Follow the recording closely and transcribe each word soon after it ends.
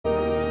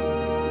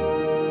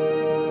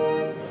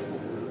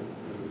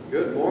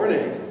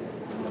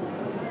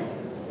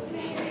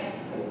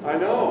I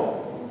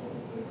know.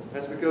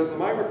 That's because the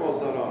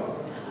microphone's not on.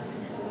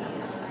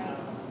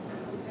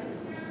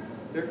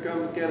 Here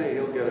comes Kenny.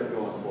 He'll get it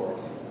going for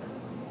us.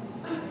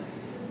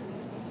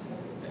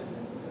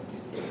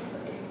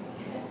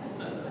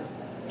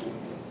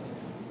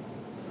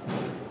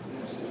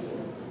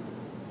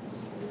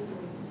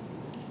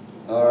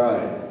 All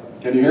right.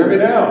 Can you hear me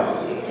now?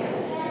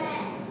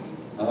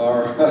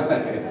 All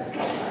right.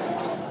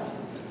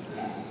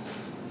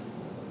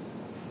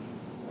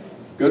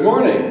 Good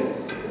morning.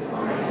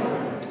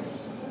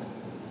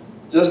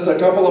 Just a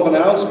couple of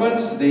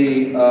announcements.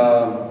 The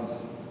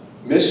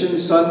Mission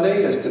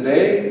Sunday is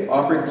today.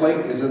 Offering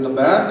plate is in the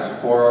back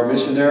for our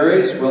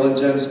missionaries, Will and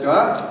Jen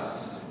Scott,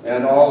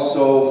 and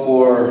also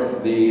for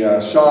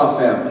the Shaw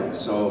family.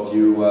 So if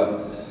you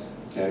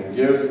can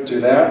give to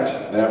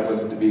that, that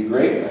would be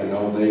great. I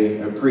know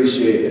they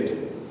appreciate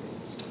it.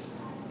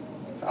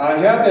 I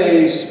have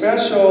a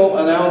special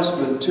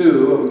announcement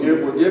too.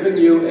 We're giving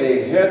you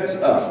a heads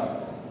up.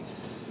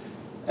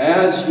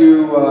 As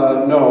you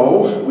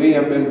know, we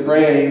have been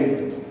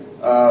praying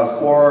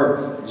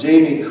for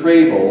Jamie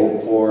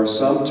Crable for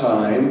some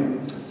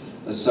time,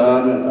 the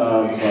son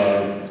of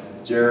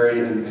Jerry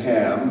and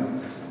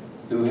Pam,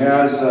 who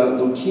has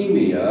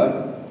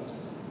leukemia,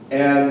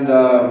 and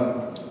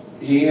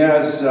he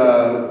has.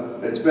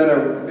 It's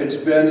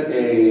been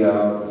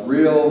a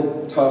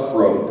real tough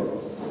road,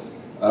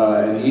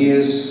 and he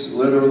is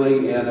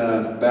literally in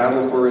a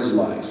battle for his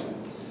life.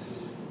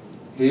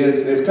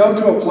 They've come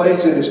to a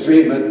place in his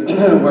treatment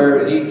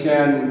where he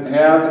can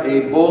have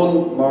a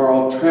bone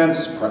marrow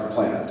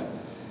transplant.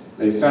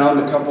 They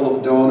found a couple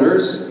of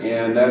donors,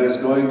 and that is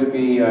going to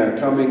be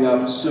coming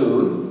up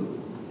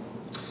soon.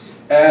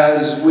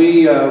 As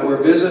we were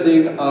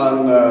visiting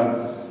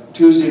on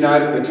Tuesday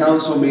night at the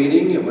council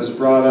meeting, it was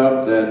brought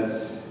up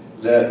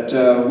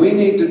that we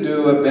need to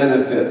do a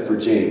benefit for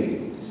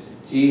Jamie.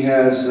 He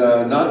has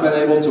not been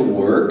able to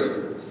work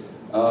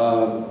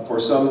for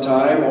some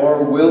time,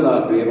 or will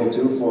not be able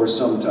to for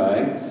some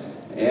time,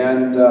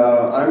 and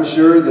I'm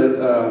sure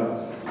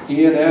that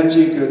he and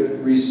Angie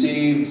could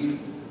receive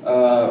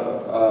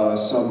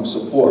some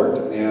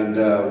support. And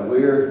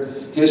we're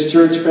his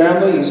church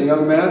family. He's a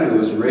young man who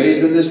was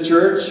raised in this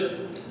church,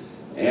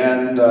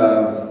 and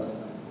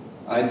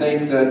I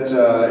think that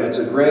it's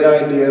a great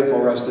idea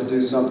for us to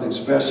do something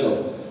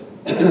special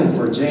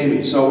for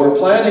Jamie. So we're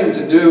planning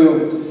to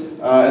do,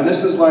 and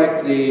this is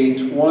like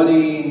the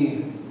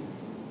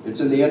it's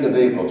in the end of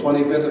April,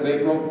 25th of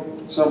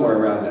April, somewhere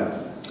around that.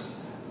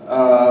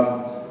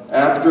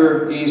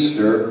 After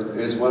Easter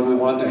is when we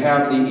want to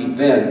have the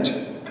event.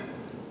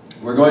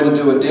 We're going to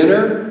do a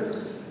dinner.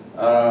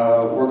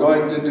 We're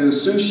going to do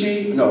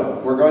sushi. No,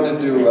 we're going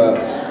to do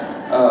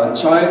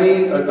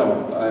Chinese.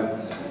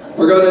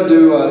 We're going to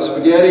do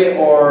spaghetti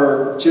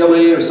or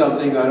chili or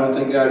something. I don't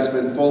think that has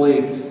been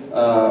fully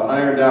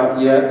ironed out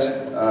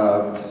yet.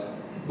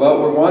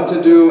 But we want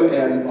to do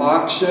an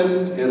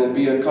auction. It'll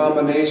be a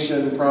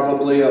combination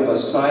probably of a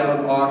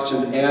silent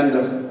auction and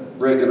a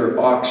regular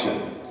auction.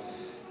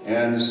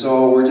 And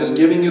so we're just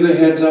giving you the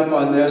heads up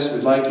on this.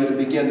 We'd like you to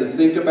begin to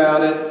think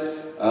about it,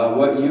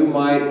 what you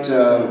might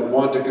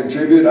want to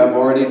contribute. I've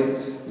already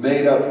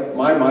made up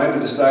my mind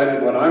and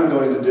decided what I'm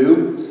going to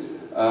do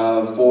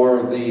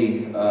for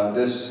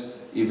this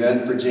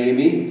event for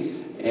Jamie.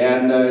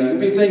 And you can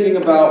be thinking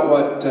about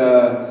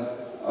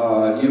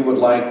what you would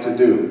like to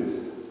do.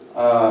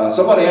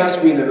 Somebody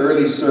asked me in the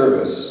early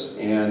service,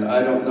 and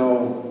I don't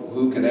know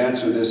who can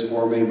answer this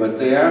for me, but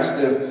they asked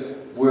if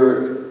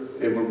we're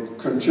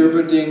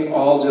contributing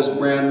all just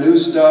brand new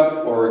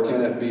stuff, or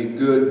can it be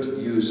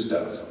good used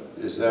stuff?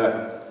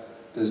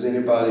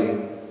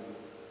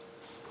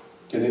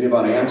 Can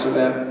anybody answer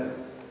that?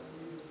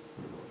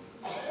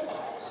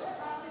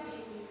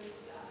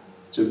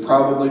 Should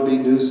probably be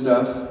new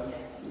stuff?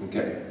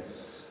 Okay.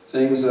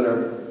 Things that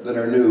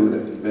are new,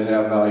 that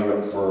have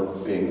value for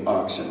being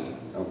auctioned.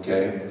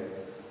 Okay.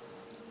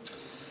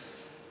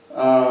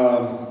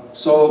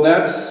 So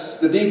that's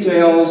the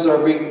details.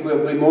 Will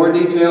be more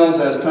details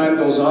as time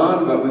goes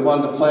on, but we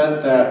wanted to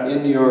plant that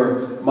in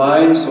your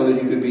mind so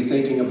that you could be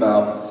thinking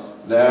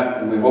about that.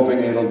 And we're hoping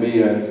it'll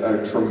be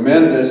a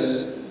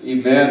tremendous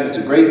event. It's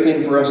a great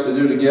thing for us to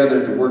do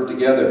together, to work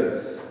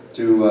together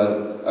to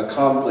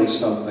accomplish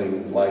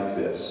something like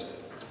this.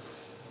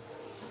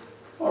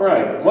 All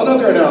right, one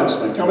other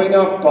announcement. Coming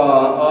up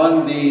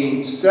on the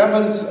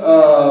 7th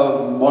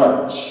of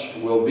March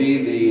will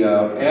be the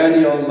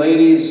annual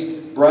ladies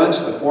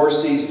brunch, the Four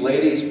C's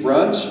Ladies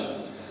Brunch.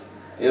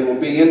 It will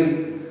be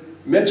in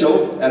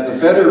Mitchell at the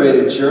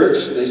Federated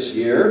Church this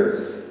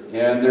year,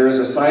 and there is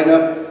a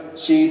sign-up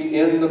sheet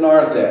in the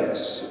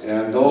narthex,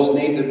 and those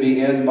need to be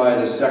in by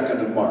the 2nd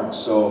of March.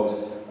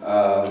 So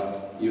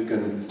you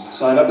can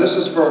sign up. This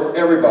is for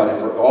everybody,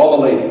 for all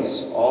the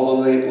ladies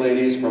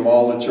from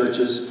all the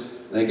churches.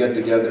 They get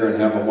together and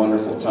have a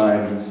wonderful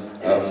time.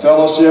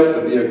 Fellowship,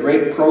 there'll be a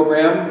great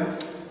program,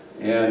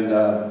 and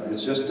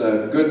it's just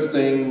a good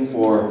thing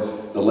for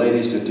the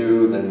ladies to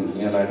do,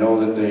 and I know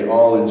that they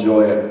all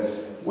enjoy it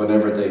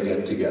whenever they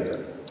get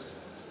together.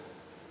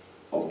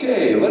 Okay.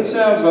 Okay, let's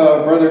have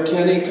Brother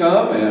Kenny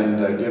come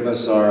and give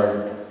us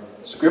our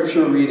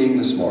scripture reading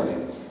this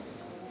morning.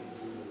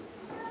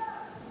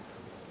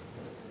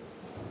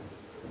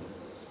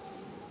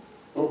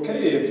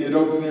 Okay, if you'd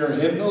open your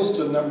hymnals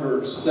to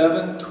number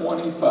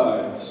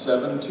 725,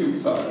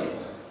 725.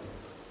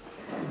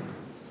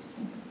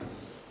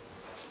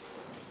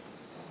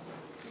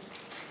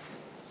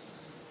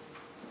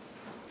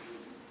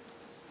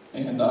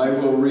 And I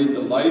will read the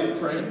light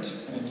print,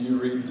 and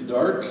you read the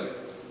dark.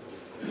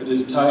 It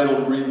is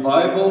titled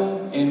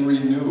Revival and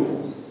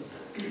Renewal.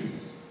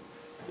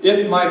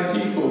 If my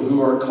people who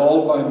are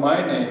called by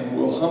my name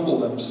will humble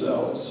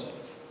themselves,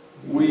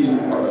 we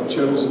are a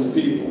chosen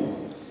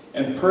people,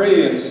 and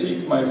pray and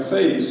seek my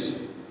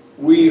face,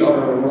 we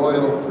are a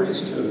royal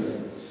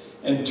priesthood,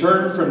 and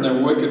turn from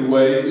their wicked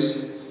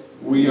ways,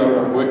 we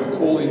are a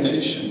holy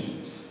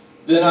nation.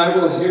 Then I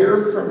will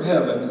hear from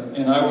heaven,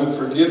 and I will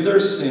forgive their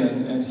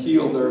sin and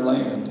heal their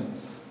land.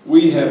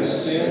 We have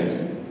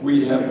sinned,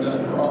 we have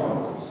done wrong.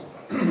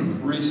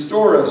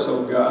 Restore us,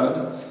 O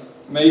God.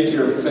 Make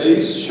your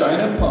face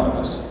shine upon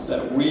us,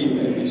 that we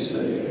may be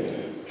saved.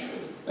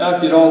 Now,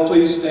 if you'd all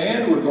please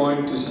stand, we're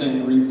going to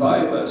sing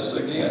Revive Us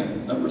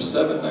again, number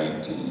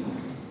 719.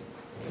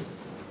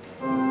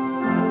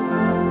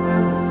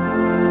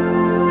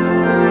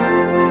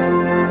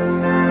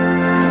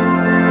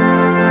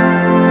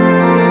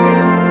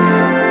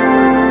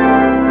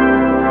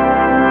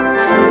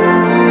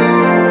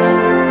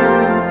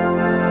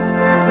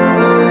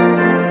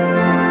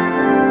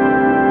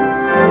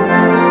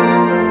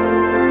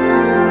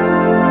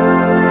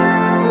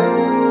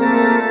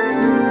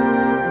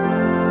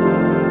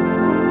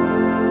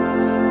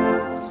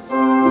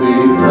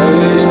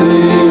 Praise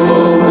thee,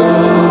 O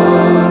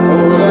God,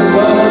 for the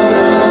Son of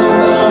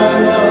thy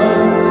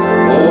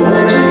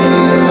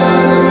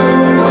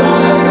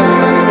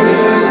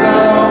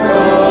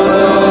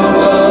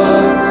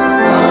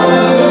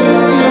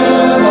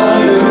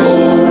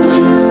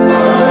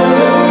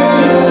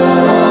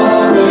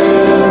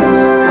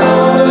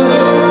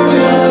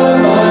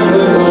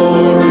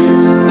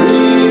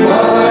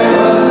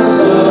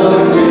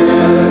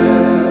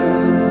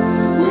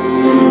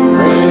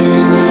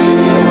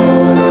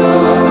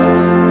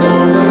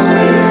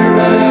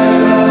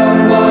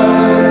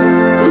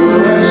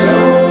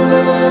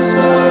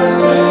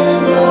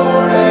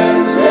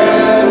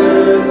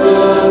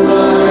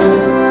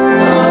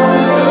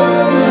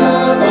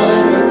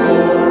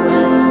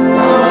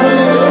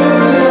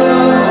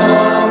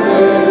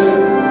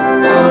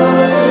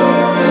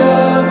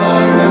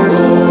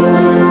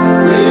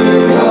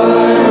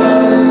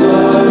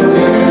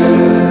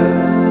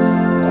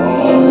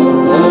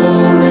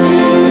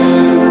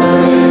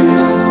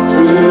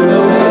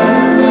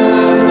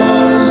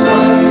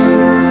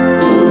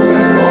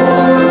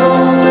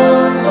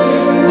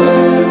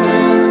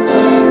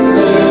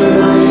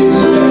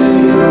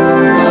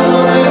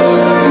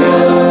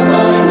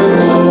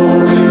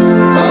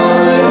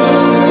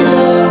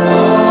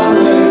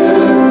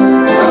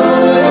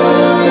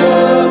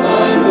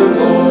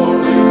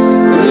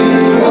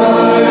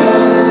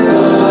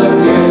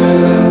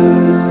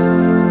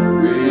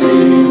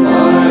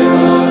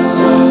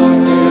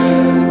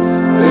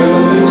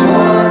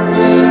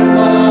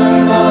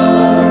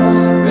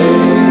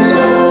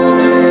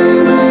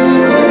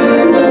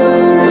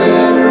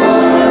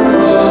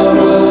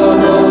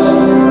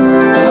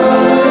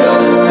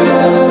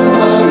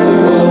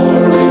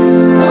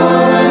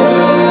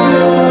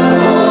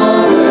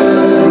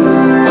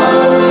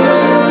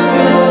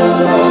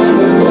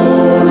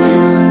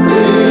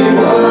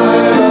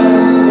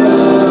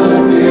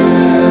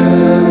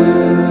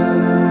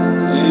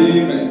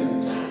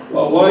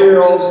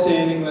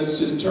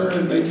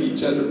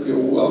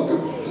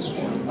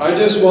I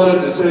just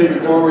wanted to say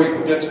before we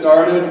get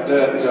started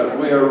that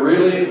we are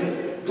really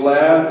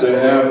glad to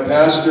have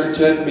Pastor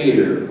Ted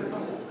Meter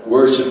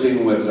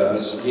worshiping with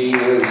us. He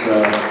is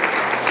a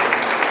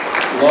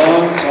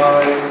long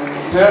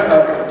time.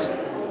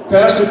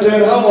 Pastor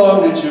Ted, how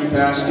long did you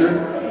pastor?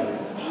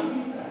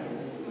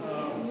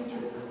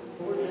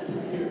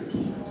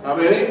 How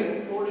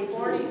many?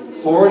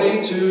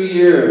 42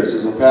 years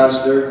as a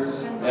pastor.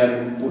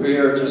 And we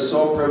are just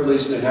so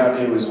privileged to have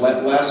him. His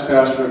last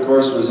pastor, of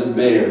course, was in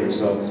Bayard,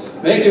 so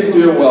make him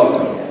feel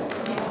welcome.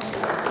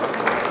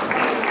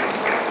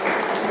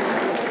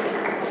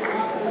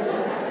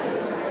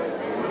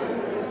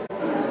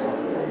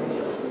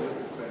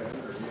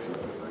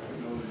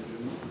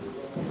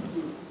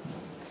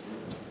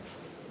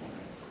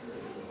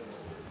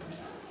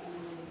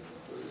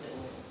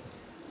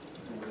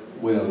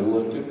 Well,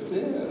 look at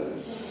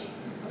this.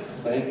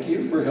 Thank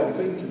you for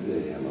helping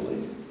today,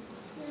 Emily.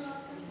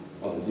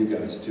 Well, you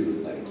guys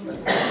too, thank you.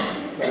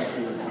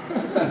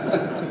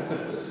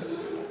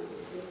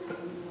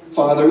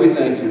 Father, we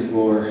thank you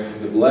for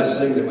the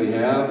blessing that we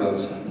have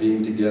of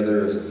being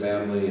together as a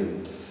family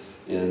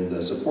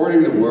and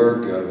supporting the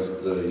work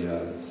of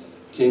the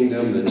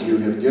kingdom that you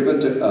have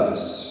given to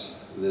us,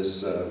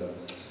 this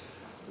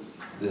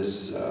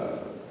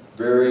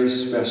very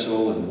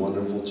special and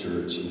wonderful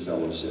church and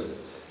fellowship.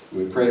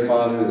 We pray,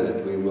 Father,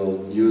 that we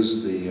will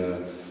use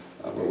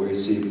what we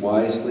receive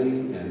wisely,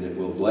 and it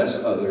will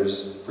bless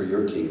others for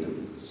your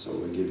kingdom. So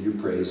we give you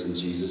praise in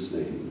Jesus'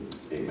 name.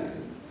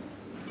 Amen.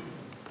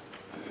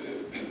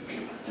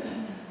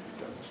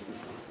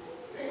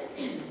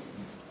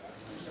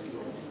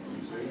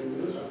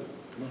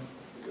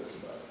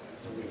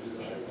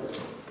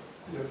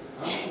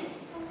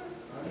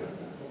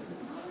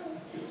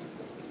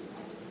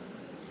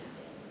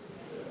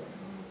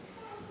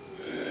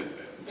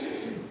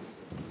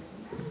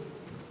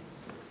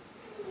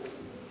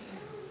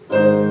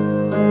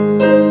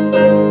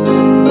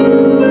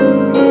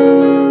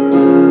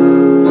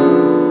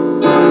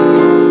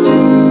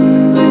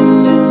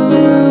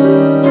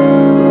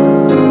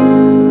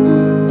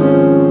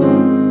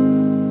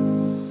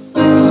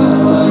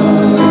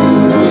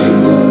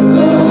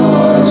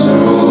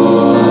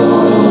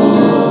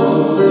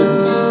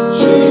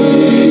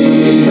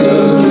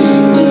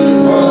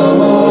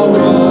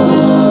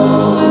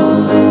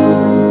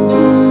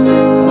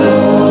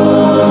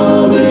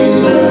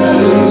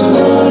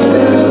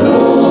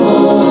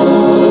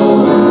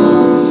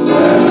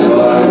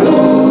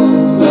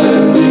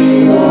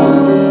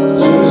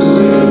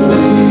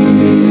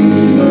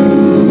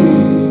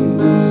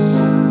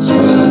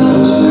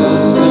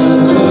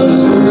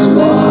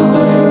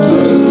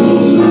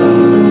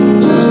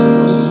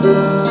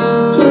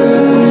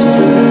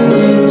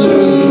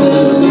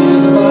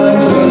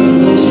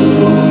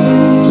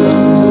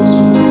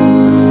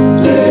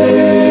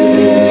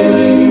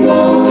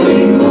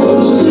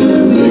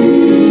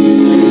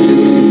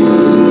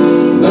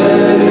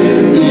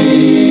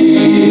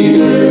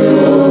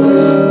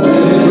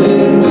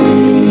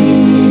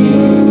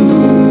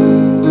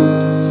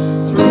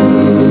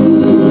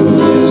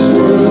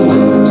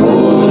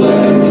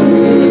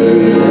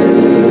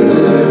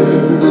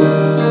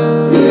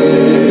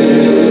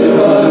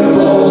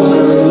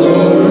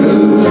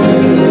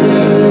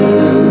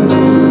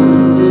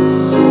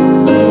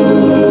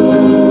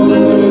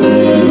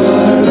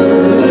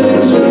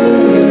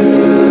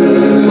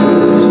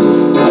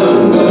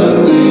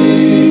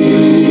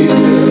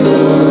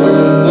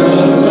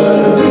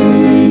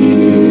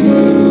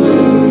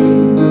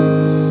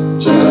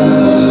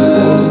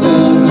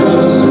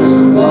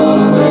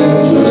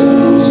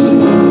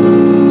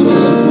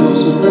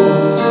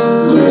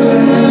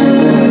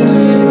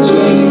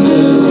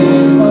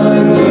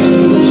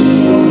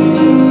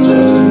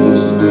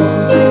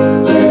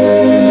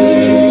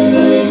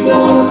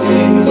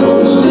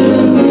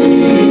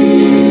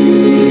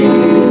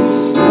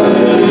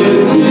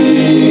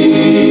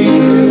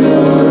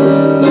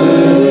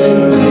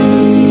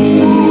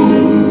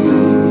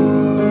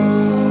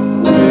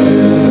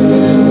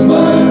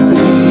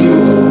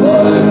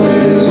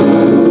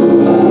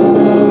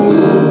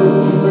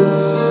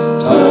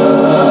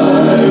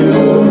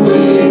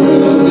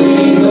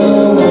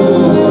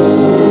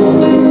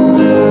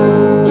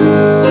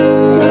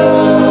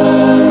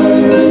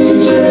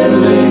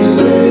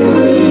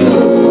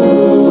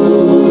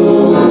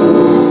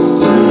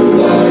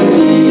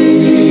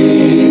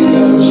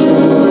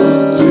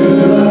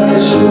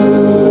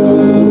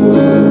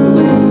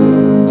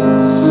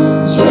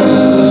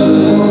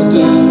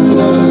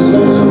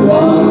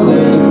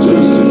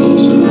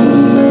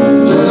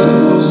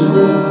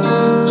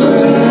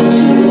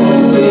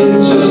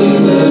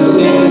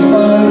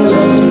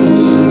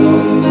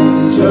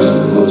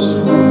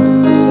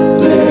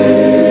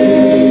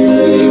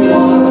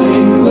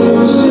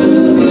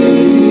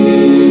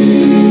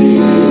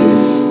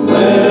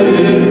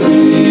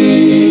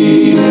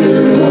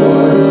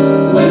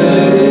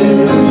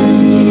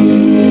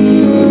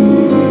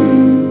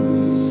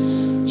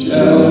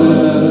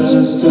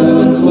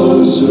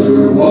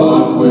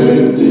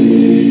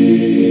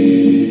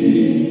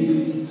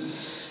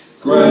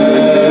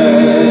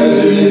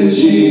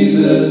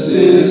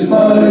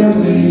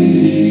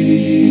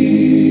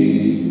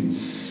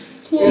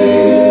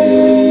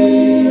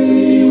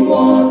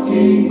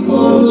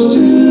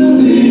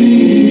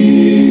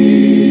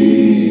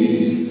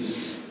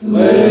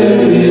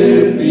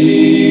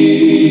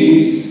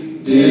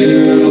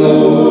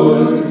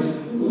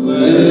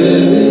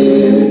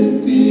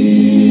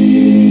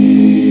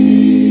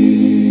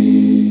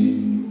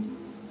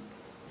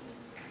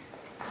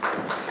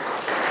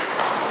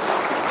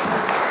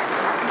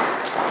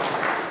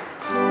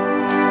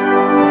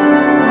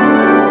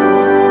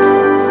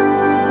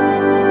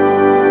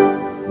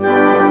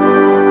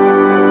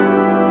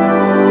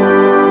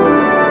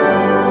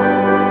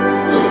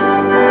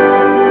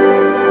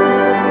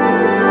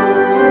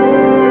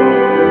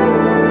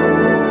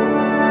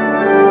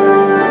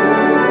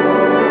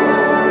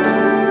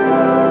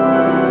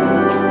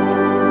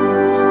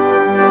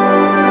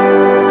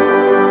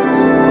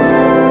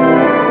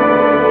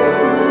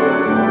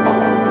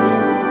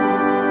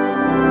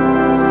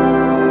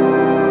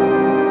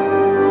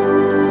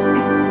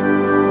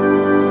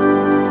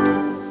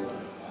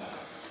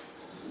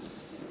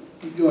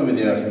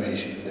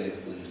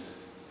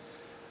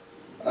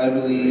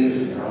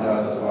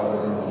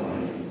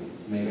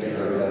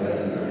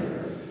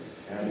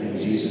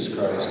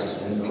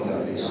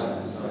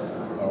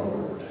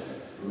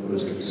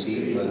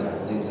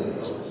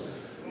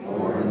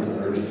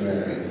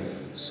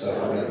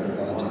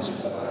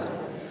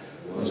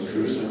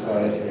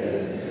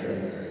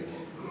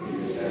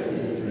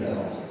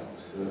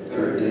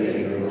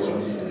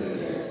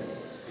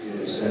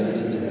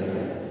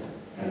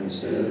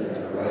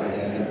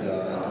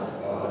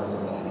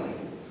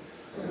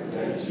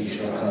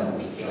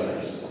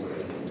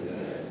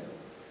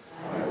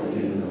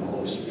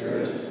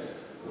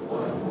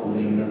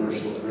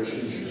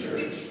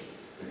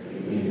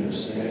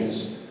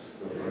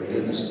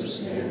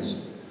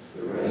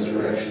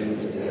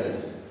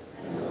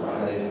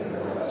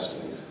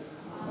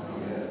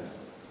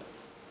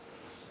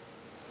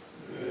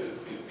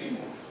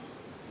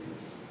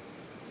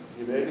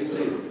 You may be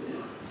seated.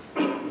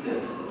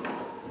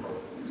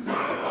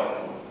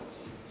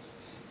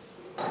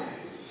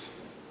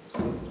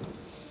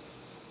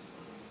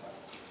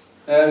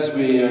 As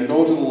we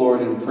go to the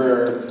Lord in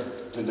prayer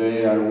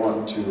today, I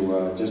want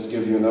to just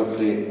give you an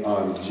update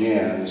on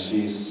Jan.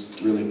 She's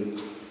really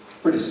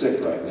pretty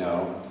sick right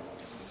now.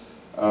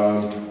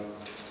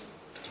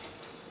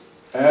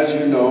 As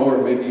you know, or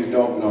maybe you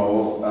don't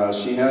know,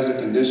 she has a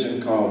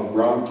condition called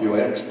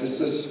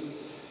bronchiectasis,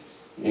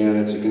 and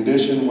it's a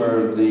condition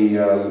where the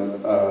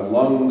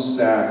lung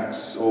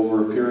sacs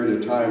over a period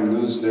of time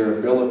lose their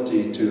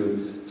ability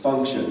to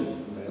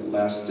function. The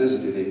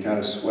elasticity, they kind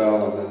of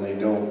swell, and then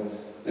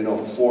they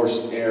don't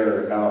force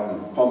air out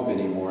and pump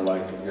anymore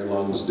like your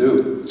lungs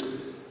do.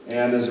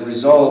 And as a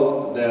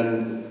result,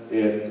 then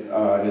it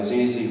is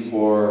easy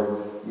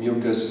for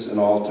mucus and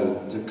all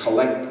to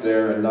collect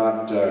there and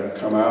not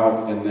come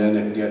out, and then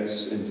it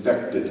gets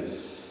infected.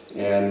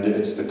 And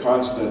it's the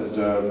constant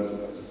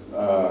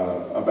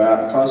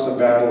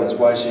battle. It's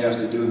why she has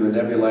to do her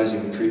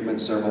nebulizing treatment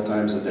several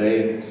times a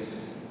day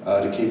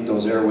to keep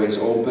those airways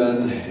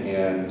open,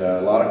 and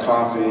a lot of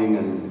coughing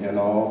and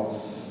all.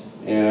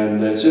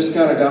 And it's just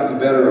kind of gotten the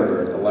better of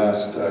her the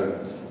last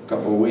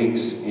couple of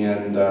weeks,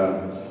 and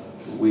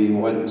we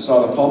went and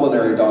saw the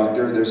pulmonary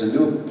doctor. There's a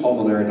new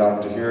pulmonary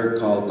doctor here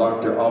called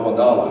Dr.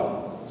 Abadallah.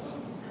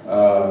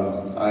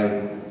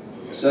 I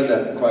said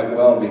that quite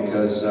well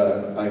because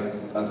I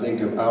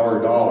think of our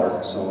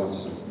dollar, so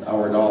it's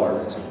our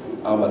dollar, it's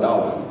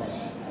Abadallah.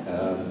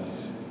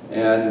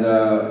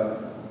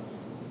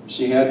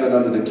 She had been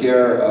under the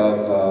care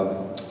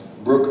of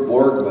Brooke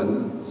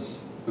Borgman,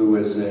 who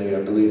is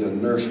I believe a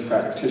nurse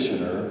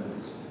practitioner,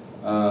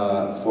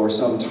 for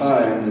some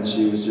time, and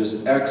she was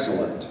just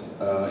excellent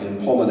in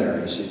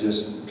pulmonary. She's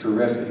just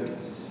terrific.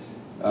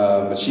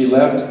 But she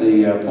left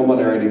the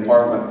pulmonary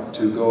department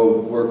to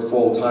go work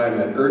full-time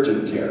at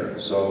urgent care.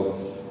 So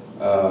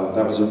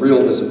that was a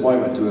real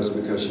disappointment to us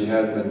because she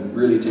had been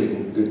really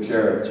taking good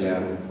care of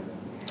Jan.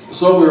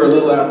 So we were a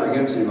little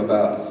apprehensive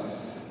about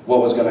what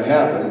was going to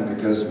happen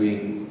because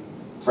we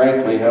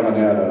frankly haven't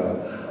had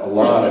a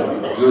lot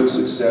of good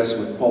success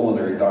with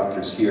pulmonary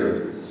doctors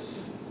here.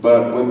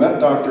 But we met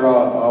Dr.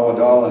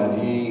 Awadallah, and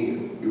he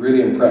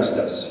really impressed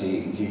us.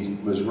 He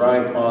was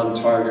right on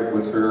target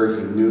with her.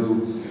 He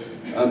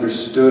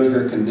understood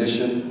her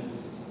condition,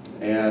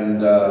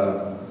 and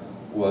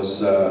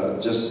was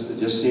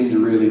just seemed to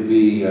really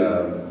be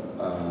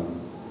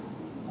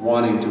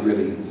wanting to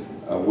really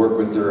work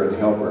with her and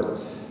help her.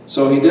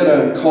 So he did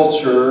a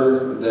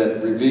culture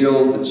that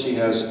revealed that she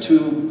has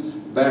 2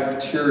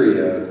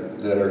 bacteria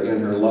that are in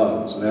her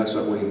lungs, and that's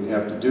what we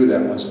have to do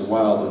that once in a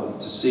while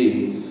to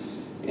see.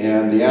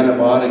 And the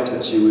antibiotics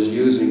that she was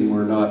using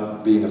were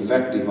not being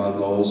effective on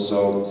those,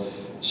 so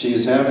she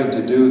is having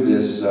to do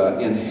this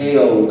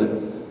inhaled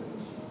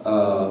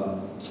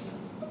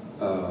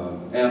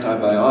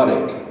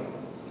antibiotic,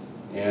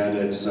 and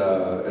it's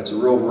a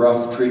real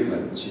rough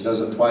treatment. She does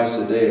it twice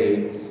a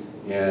day,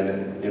 and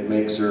it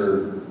makes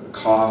her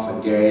cough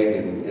and gag,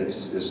 and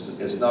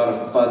it's not a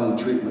fun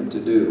treatment to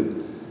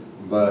do,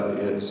 but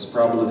it's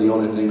probably the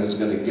only thing that's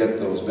going to get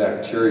those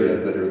bacteria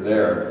that are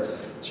there.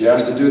 She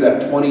has to do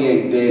that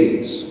 28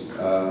 days,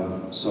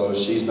 so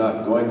she's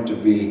not going to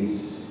be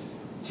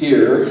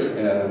here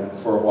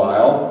for a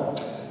while,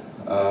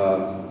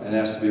 and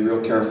has to be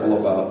real careful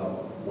about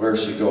where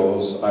she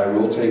goes. I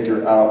will take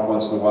her out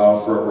once in a while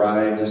for a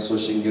ride just so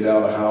she can get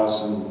out of the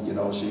house,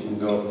 and she can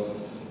go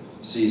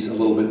see a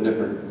little bit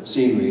different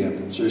scenery.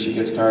 I'm sure she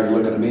gets tired of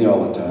looking at me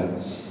all the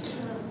time.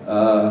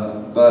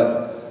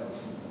 But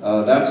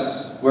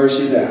that's where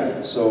she's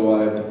at. So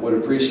I would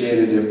appreciate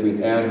it if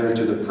we'd add her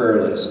to the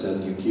prayer list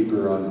and you keep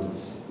her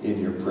in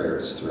your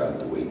prayers throughout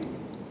the week.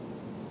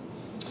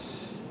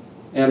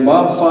 And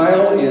Bob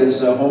Feil is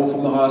home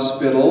from the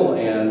hospital,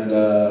 and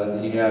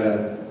he had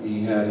a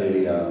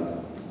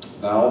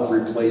valve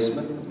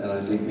replacement, and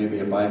I think maybe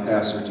a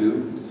bypass or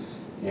two.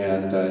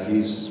 And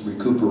he's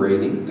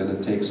recuperating, going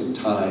to take some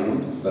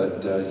time,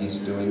 but he's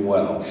doing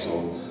well,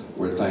 so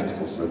we're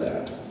thankful for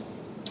that.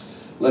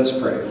 Let's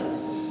pray.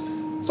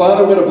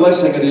 Father, what a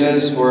blessing it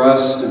is for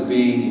us to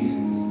be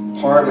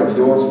part of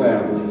your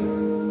family.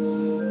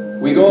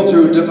 We go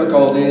through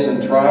difficulties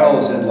and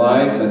trials in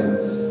life,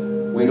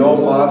 and we know,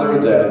 Father,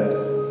 that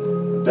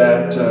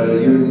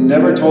you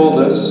never told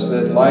us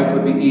that life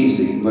would be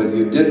easy, but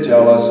you did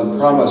tell us and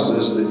promise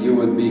us that you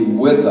would be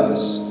with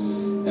us.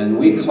 And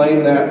we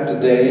claim that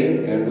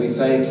today, and we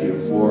thank you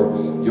for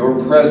your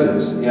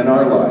presence in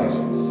our life,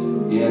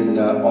 in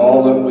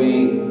all that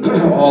we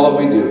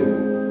do.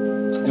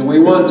 And we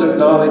want to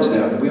acknowledge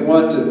that. We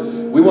want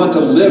to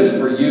live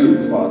for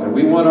you, Father.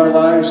 We want our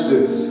lives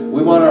to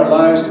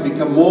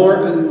become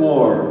more and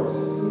more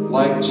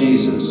like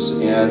Jesus,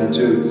 and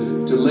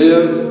to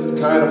live the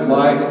kind of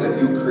life that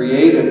you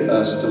created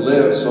us to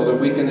live, so that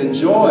we can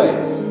enjoy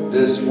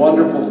this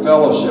wonderful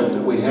fellowship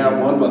that we have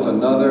one with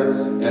another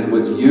and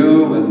with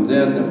you, and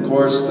then, of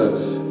course,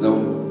 the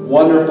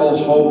wonderful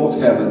hope of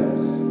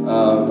heaven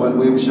when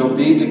we shall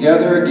be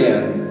together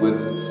again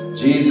with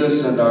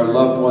Jesus and our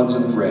loved ones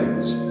and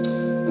friends.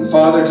 And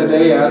Father,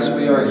 today as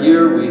we are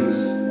here,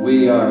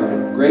 we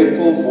are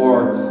grateful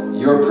for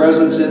your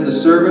presence in the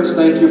service.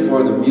 Thank you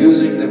for the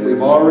music that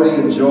we've already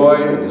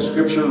enjoyed and the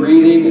scripture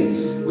reading.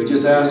 And we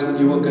just ask that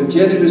you will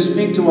continue to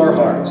speak to our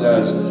hearts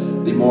as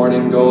the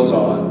morning goes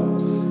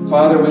on.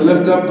 Father, we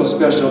lift up those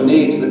special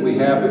needs that we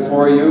have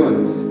before you,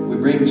 and we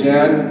bring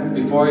Jan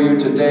before you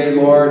today,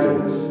 Lord.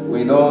 And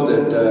we know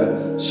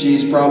that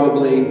she's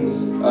probably,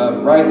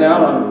 right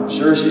now, I'm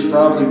sure she's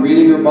probably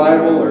reading her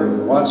Bible or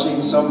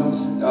watching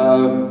some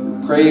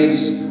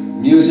praise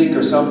music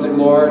or something,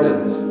 Lord.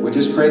 And we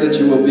just pray that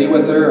you will be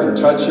with her and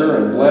touch her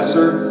and bless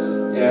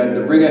her and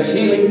to bring a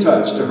healing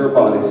touch to her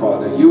body,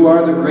 Father. You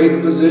are the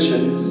great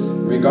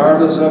physician,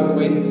 regardless of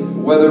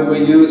whether we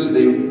use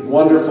the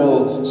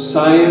wonderful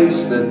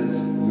science that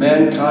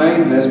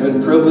mankind has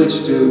been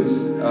privileged to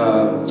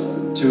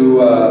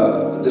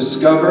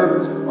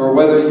discover, or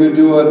whether you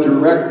do a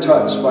direct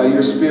touch by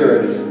your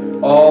Spirit.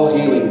 All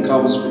healing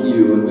comes from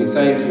you, and we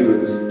thank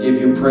you and give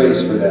you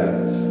praise for that.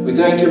 We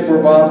thank you for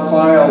Bob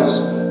Files'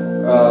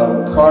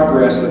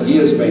 progress that he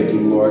is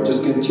making, Lord.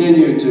 Just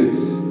continue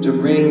to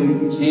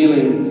bring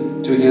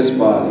healing to his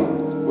body.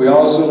 We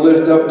also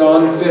lift up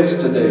Don Fitz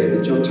today,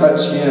 that you'll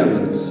touch him,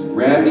 and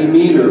Randy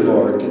Meter,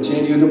 Lord,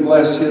 continue to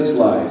bless his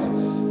life.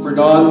 For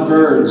Don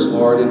Burns,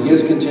 Lord, in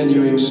his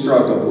continuing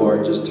struggle,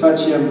 Lord, just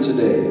touch him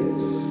today.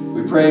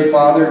 We pray,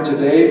 Father,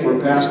 today for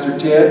Pastor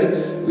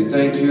Ted. We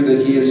thank you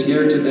that he is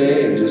here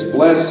today, and just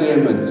bless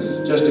him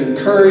and just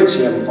encourage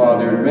him,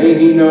 Father. And may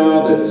he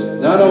know that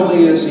not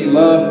only is he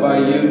loved by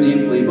you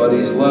deeply, but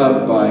he's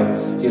loved by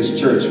his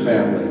church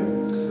family.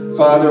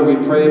 Father, we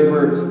pray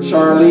for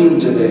Charlene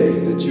today,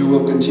 that you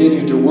will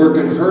continue to work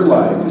in her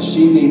life as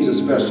she needs a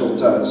special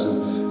touch.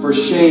 And for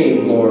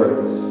Shane,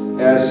 Lord,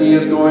 as he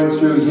is going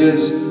through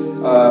his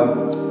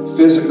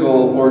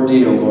physical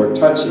ordeal, Lord,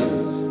 touch him.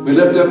 We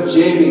lift up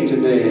Jamie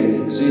today,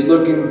 and as he's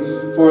looking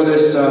for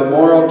this bone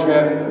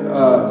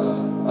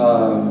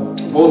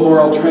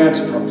marrow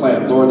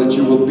transplant, Lord, that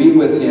you will be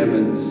with him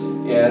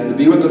and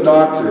be with the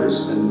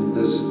doctors. And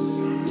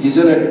he's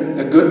in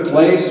a good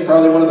place,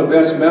 probably one of the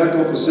best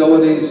medical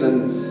facilities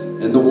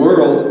in the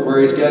world where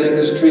he's getting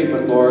this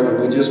treatment, Lord. And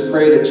we just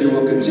pray that you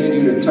will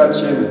continue to touch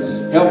him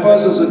and help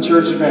us as a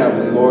church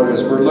family, Lord,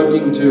 as we're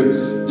looking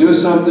to do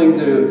something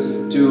to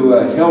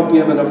help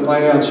him in a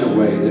financial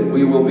way, that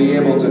we will be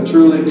able to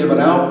truly give an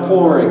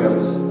outpouring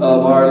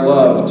of our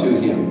love to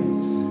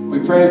him. We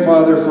pray,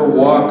 Father, for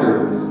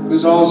Walker,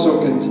 who's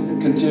also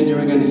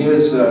continuing in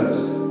his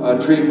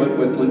treatment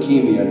with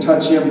leukemia.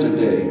 Touch him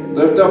today.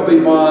 Lift up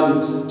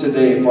Yvonne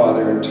today,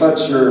 Father, and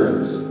touch her.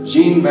 And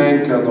Jean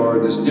Manka,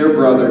 Lord, this dear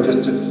brother,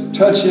 just to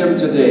touch him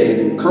today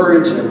and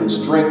encourage him and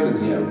strengthen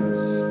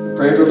him. We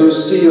pray for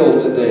Lucille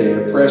today,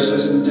 a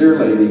precious and dear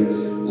lady.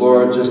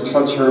 Lord, just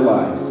touch her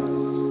life.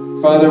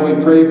 Father, we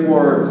pray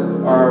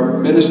for our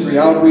ministry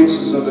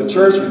outreaches of the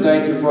church. We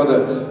thank you for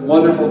the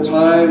wonderful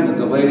time that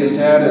the ladies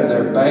had in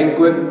their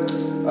banquet,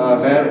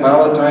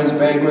 Valentine's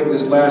banquet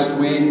this last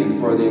week, and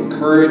for the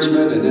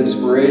encouragement and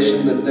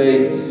inspiration that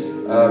they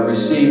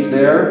received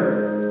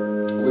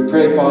there. We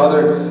pray,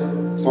 Father,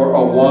 for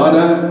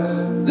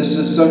Awana. This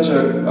is such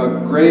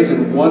a great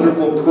and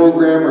wonderful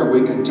program where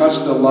we can touch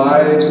the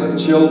lives of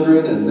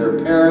children and their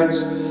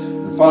parents.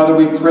 And Father,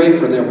 we pray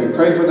for them. We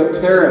pray for the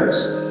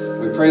parents.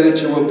 We pray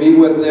that you will be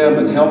with them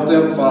and help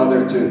them,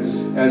 Father,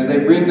 to, as they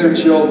bring their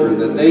children,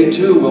 that they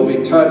too will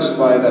be touched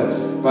by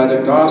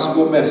the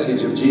gospel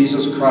message of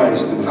Jesus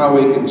Christ and how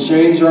we can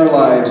change our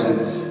lives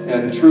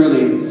and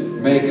truly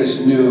make us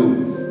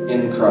new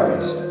in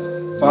Christ.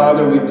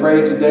 Father, we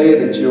pray today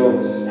that you'll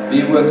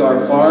be with our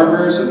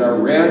farmers and our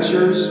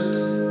ranchers.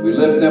 We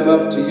lift them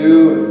up to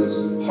you, and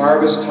this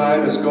harvest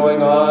time is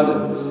going on,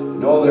 and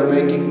know they're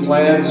making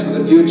plans for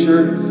the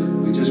future.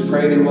 We just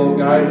pray that you will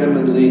guide them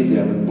and lead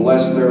them and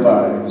bless their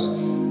lives.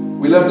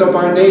 We lift up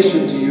our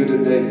nation to you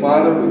today,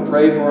 Father. We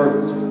pray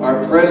for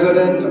our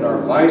president and our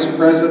vice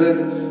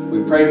president.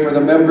 We pray for the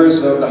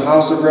members of the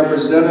House of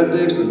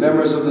Representatives, the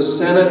members of the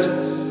Senate.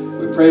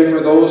 We pray for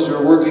those who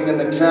are working in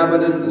the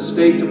cabinet, the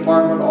State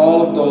Department,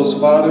 all of those,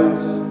 Father.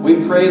 We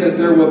pray that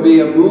there will be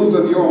a move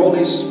of your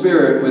Holy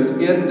Spirit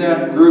within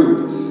that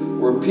group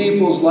where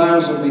people's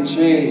lives will be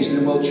changed,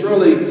 and we'll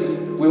truly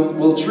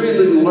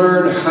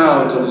learn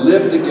how to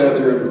live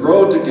together and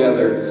grow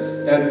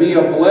together and be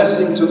a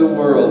blessing to the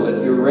world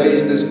that you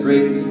raised this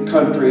great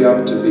country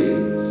up to be.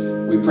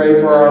 We pray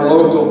for our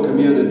local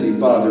community,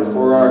 Father,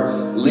 for our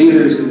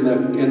leaders in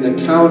the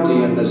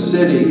county and the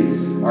city,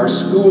 our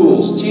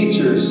schools,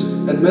 teachers,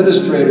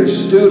 administrators,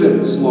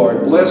 students,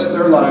 Lord. Bless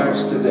their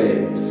lives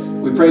today.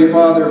 We pray,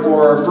 Father,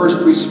 for our first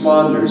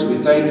responders. We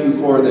thank you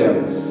for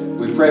them.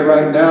 We pray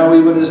right now,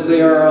 even as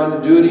they are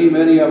on duty,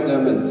 many of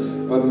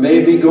them, but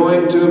may be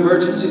going to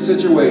emergency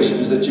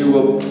situations, that you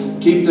will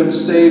keep them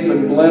safe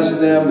and bless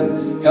them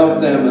and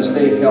help them as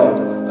they help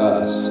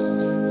us.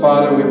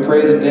 Father, we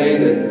pray today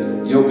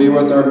that you'll be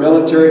with our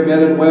military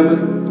men and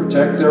women,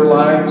 protect their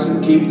lives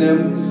and keep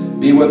them.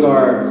 Be with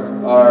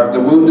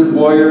the wounded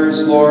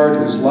warriors, Lord,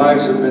 whose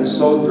lives have been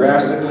so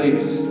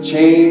drastically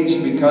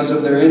changed because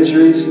of their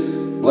injuries.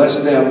 Bless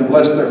them,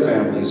 bless their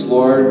families,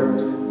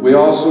 Lord. We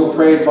also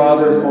pray,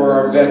 Father, for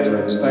our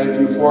veterans. Thank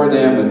you for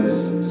them,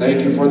 and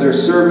thank you for their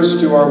service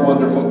to our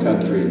wonderful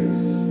country.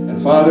 And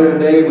Father,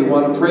 today we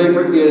want to pray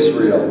for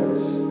Israel.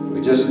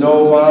 We just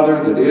know,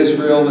 Father, that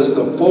Israel is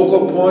the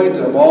focal point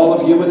of all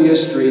of human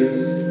history.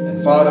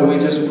 And Father, we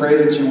just pray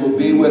that you will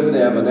be with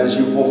them. And as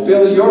you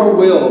fulfill your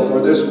will for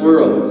this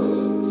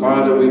world,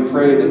 Father, we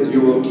pray that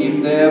you will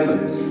keep them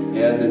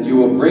and that you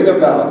will bring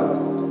about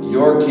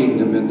your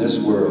kingdom in this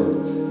world.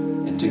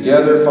 And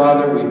together,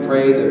 Father, we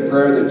pray the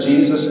prayer that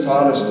Jesus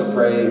taught us to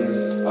pray.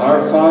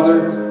 Our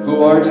Father,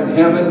 who art in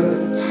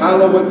heaven,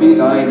 hallowed be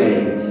thy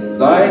name.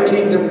 Thy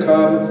kingdom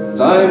come,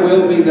 thy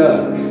will be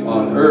done,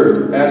 on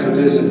earth as it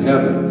is in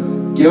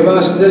heaven. Give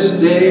us this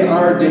day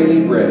our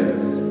daily bread,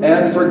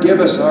 and forgive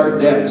us our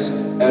debts,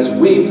 as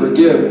we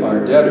forgive our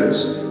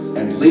debtors.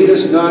 And lead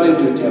us not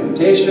into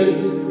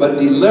temptation, but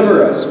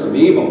deliver us from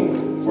evil.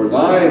 For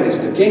thine is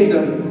the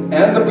kingdom,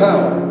 and the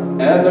power,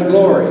 and the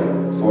glory,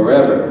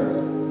 forever.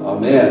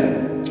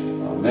 Amen.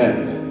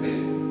 Amen.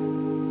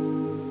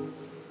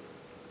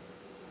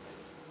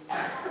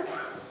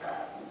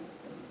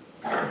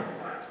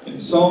 In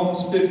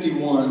Psalms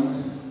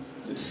 51,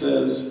 it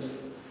says,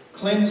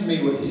 "Cleanse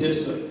me with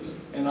hyssop,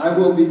 and I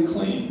will be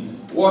clean.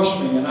 Wash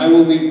me, and I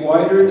will be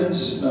whiter than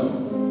snow.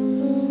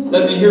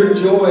 Let me hear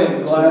joy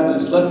and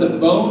gladness. Let the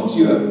bones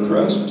you have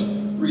crushed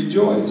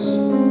rejoice.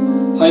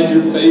 Hide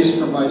your face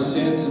from my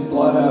sins and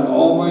blot out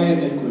all my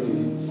iniquity.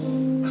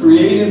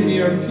 Create in me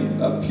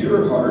a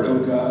pure heart, O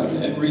God,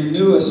 and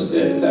renew a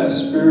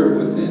steadfast spirit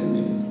within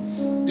me.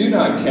 Do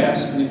not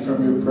cast me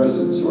from your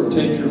presence or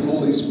take your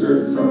Holy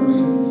Spirit from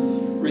me.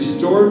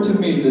 Restore to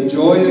me the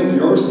joy of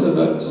your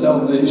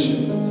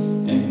salvation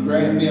and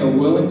grant me a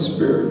willing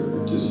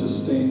spirit to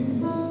sustain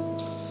me."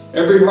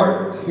 Every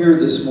heart here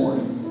this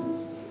morning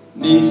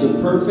needs the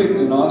perfect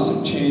and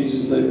awesome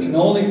changes that can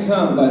only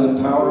come by the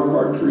power of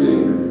our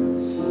Creator.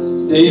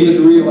 David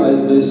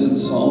realized this in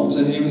Psalms,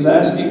 and he was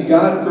asking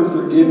God for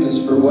forgiveness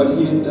for what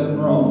he had done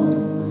wrong.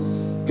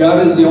 God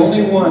is the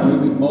only one who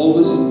can mold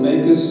us and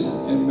make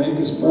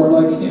us more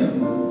like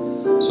him.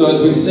 So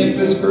as we sing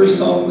this first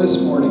song this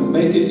morning,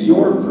 make it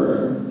your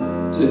prayer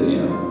to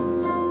him.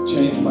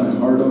 Change my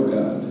heart, O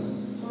God.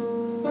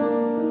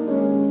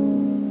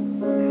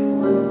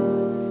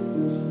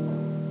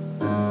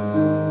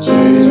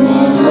 Change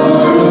my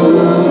heart, O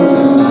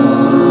God.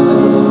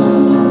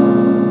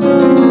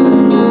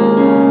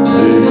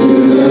 Make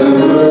it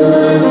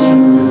ever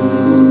true.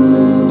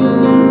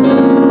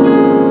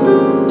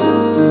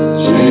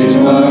 Change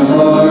my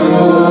heart,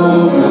 O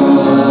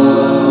God.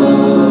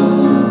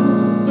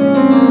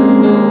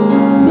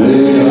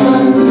 May I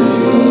be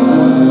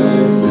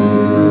like you.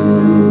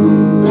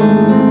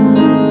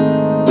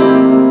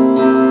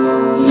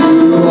 You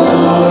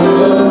are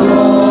the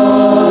potter.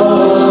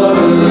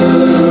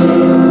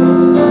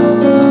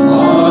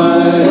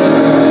 I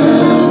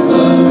am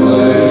the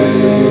clay.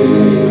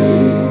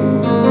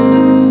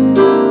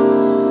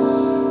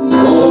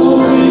 Mold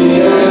me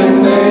and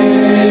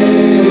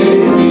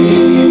make me.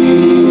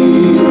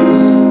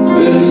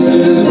 This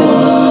is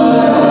what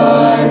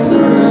I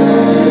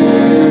pray.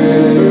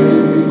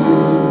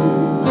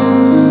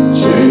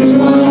 Change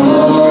my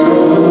heart, O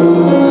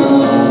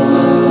God.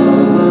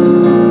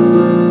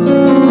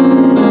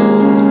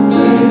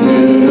 Make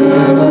it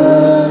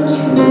ever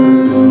true.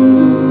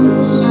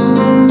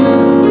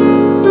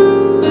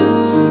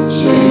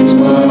 Change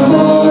my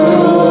heart,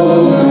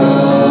 O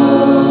God.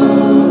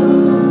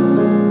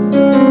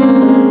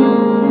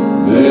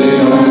 May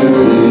I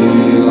be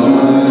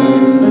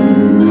like you.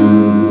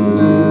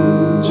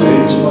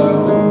 Change my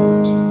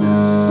heart.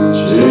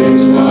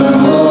 Change my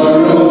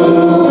heart, O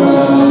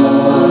God.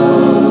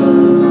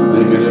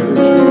 Make it ever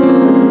true.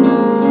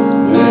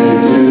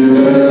 Make it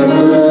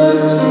ever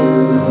true.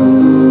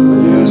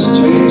 Yes,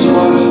 change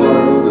my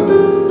heart, O God.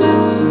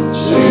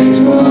 Change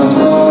my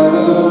heart,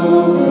 O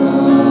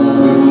God.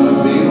 We want to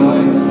be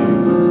like you.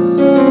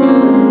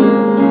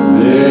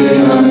 May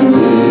I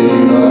be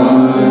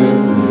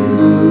like you.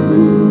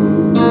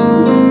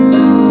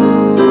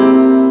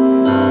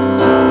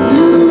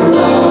 You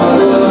are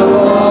the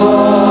potter.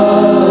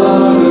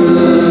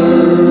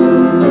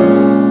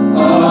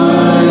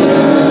 I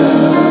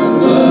am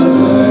the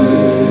clay.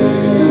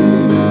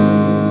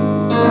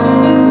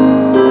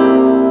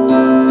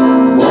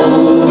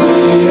 Mold me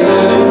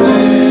and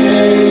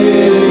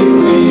make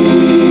me.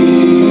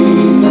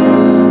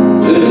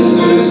 This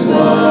is what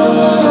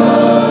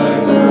I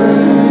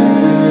pray.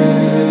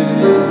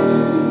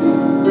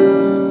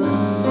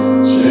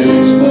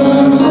 Change my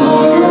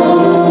heart, O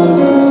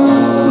God.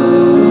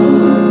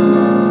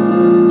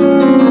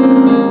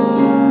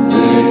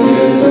 Make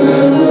it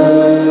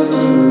ever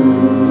true.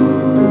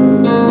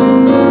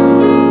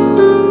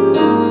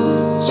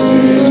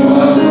 Change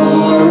my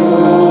heart, O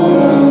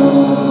God.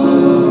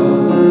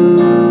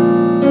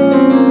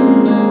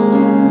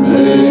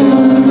 May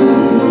I be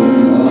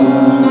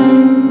like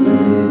you.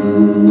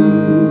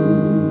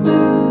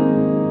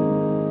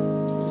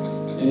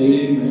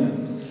 Amen.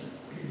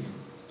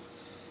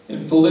 In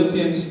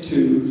Philippians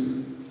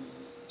 2,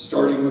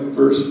 starting with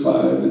verse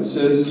 5. It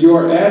says,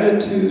 "Your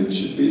attitude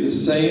should be the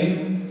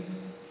same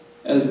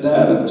as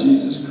that of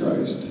Jesus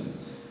Christ,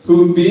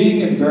 who,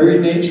 being in very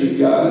nature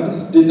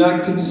God, did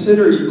not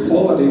consider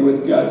equality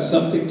with God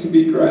something to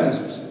be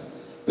grasped,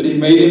 but he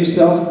made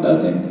himself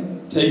nothing,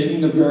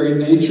 taking the very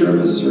nature of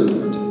a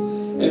servant,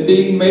 and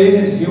being made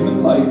in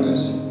human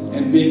likeness,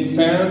 and being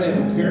found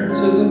in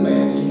appearance as a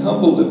man, he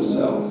humbled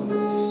himself,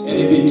 and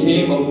he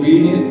became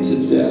obedient to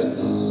death,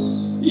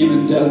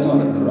 even death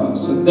on a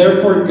cross. And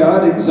therefore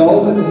God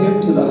exalted him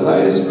to the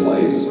highest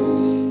place,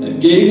 and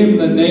gave him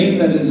the name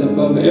that is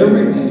above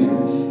every name,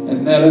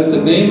 and that at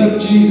the name of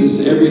Jesus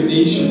every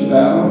knee should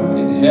bow,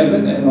 in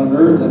heaven and on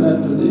earth and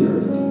under the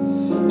earth,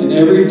 and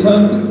every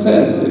tongue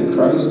confess that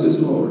Christ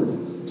is Lord,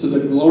 to the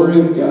glory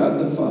of God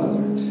the Father."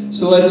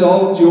 So let's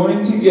all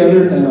join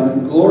together now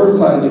and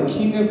glorify the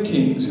King of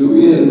Kings, who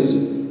is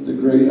the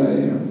great I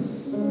am.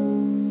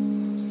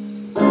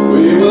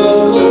 We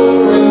will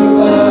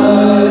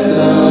glorify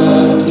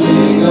the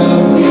King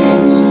of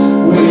Kings.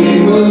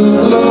 We will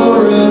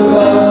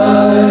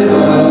glorify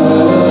the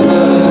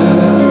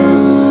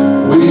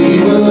Lamb. We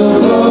will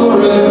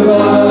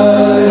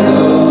glorify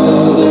the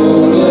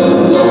Lord of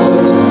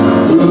Lords,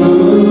 who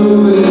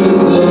is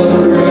the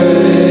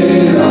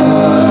great I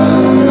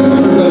am.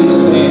 Everybody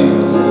stand.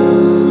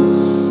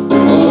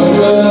 Lord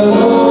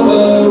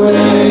Jehovah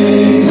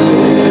reigns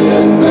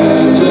in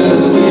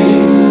majesty.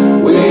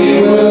 We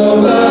will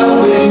bow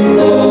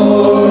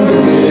before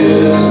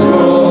his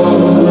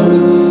throne.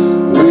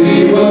 We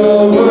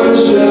will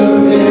worship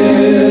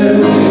him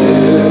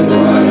in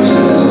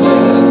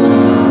righteousness.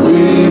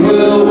 We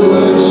will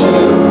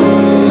worship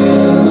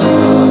him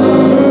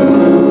alone.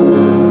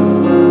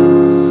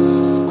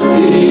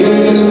 He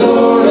is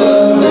Lord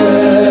of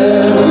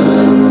heaven,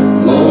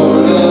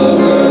 Lord of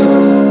earth.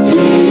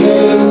 He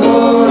is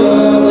Lord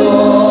of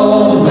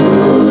all who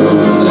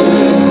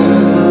live.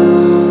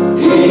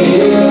 He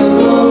is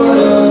Lord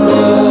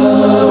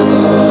above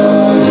the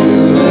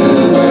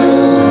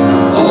universe.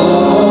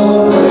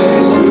 All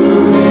praise to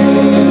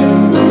him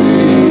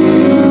we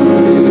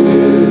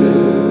give.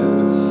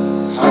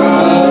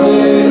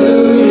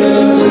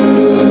 Hallelujah to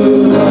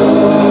the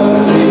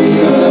King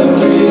of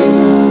Kings.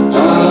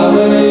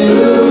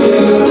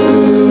 Hallelujah to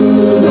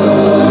the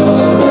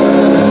Lamb.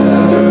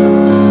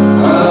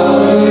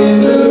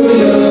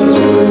 Hallelujah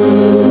to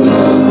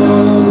the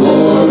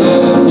Lord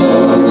of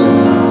Lords,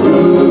 who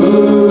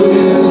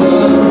is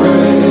the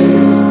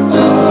great I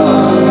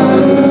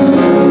am.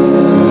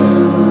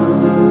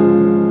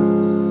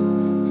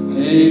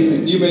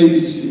 Amen. You may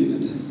be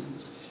seated.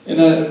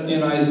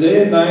 In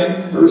Isaiah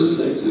 9, verse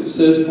 6, it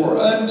says, "For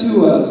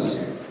unto us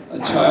a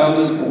child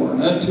is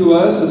born, unto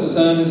us a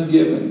son is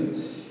given,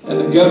 and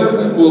the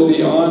government will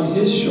be on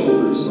his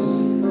shoulders,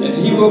 and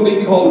he will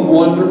be called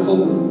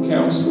Wonderful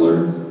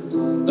Counselor,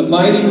 the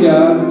Mighty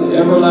God, the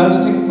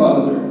Everlasting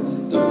Father,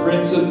 the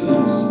Prince of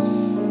Peace.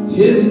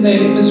 His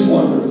name is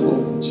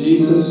Wonderful,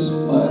 Jesus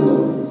my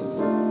Lord."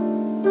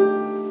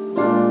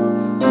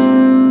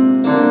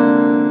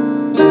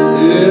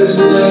 His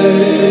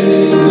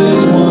name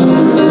is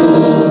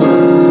wonderful.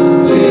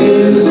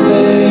 His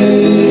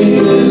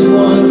name is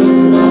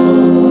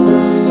wonderful.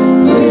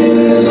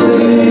 His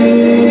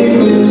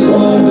name is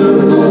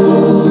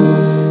wonderful.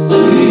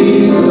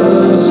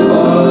 Jesus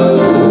my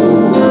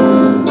Lord.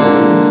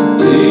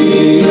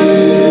 He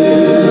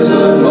is a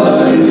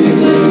mighty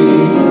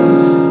King,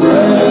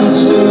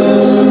 Master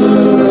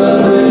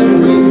of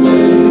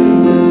everything.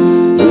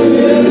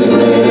 His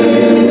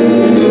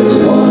name is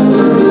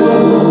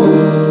wonderful.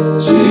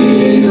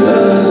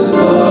 Jesus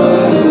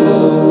my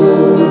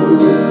Lord.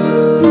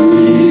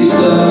 He's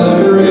the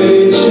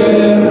great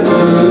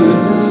shepherd,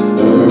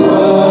 the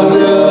rock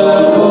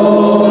of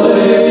all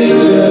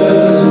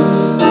ages.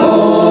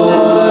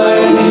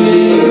 Almighty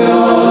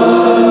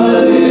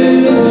God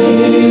is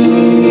he.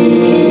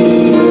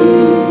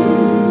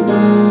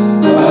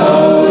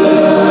 Bow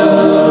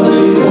down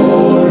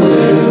before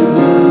him,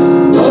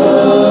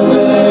 love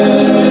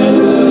and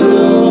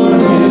adore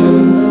him.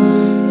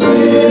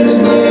 His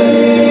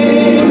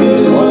name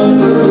is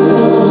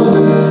wonderful,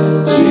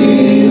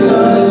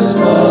 Jesus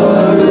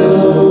my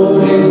Lord.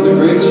 He's the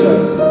great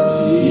shepherd.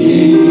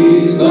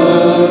 He's the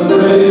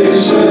great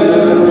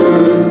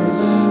shepherd,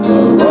 the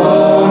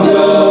rock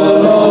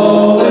of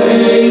all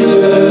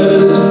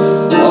ages.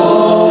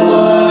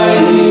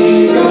 Almighty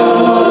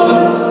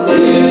God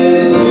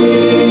is he.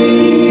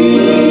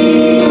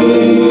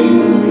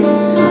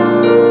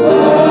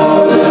 Bow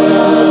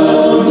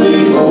down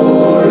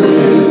before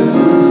him,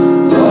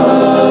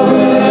 love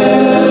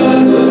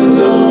and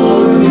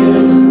adore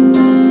him.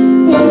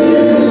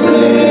 His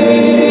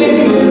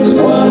name is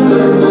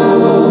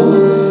wonderful,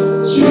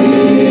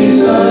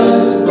 Jesus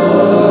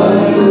my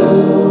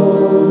Lord.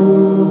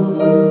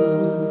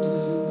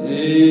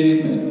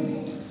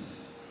 Amen.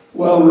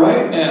 Well,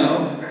 right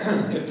now,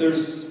 if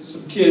there's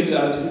some kids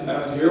out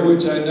here,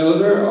 which I know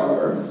there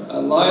are,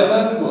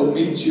 Lila will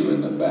meet you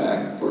in the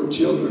back for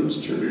Children's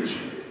Church.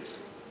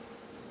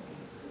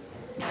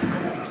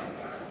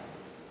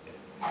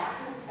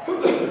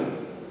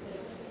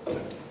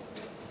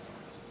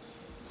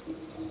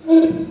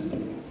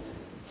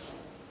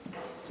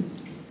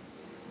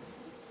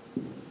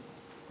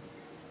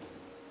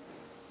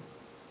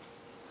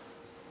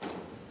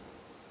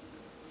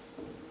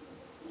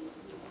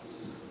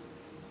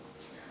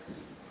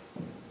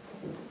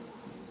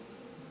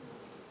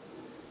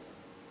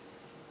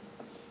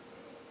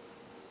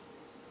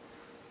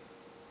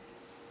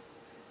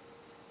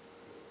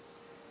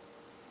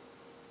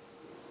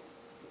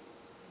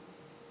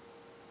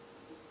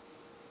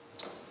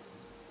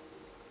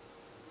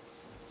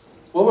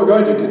 Well, we're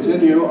going to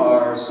continue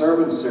our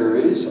sermon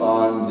series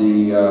on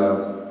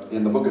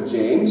in the book of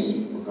James.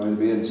 We're going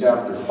to be in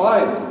chapter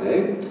 5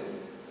 today.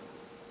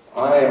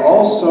 I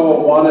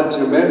also wanted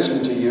to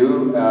mention to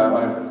you,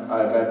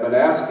 I've been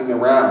asking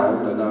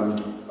around,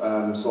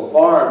 and so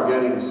far I'm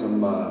getting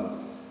some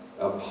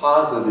a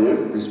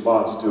positive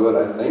response to it,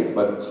 I think,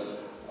 but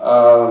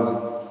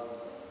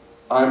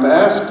I'm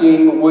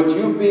asking, would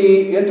you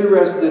be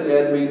interested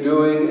in me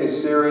doing a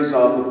series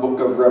on the book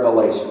of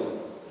Revelation?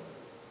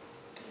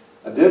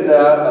 I did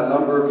that a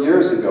number of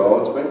years ago.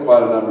 It's been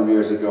quite a number of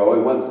years ago.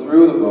 We went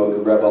through the book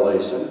of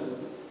Revelation,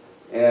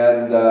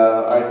 and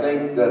I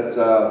think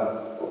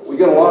that we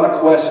get a lot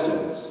of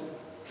questions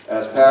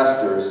as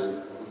pastors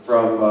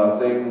from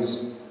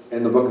things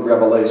in the book of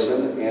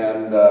Revelation,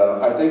 and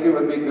I think it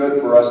would be good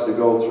for us to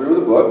go through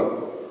the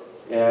book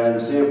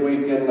and see if we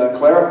can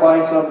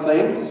clarify some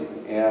things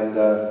and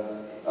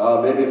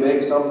maybe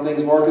make some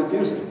things more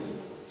confusing.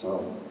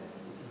 So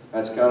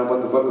that's kind of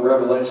what the book of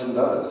Revelation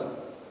does.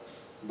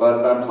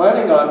 But I'm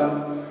planning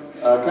on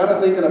kind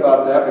of thinking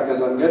about that because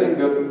I'm getting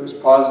good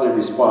positive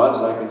response.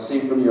 I can see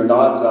from your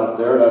nods out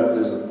there that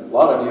there's a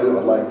lot of you that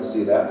would like to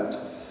see that.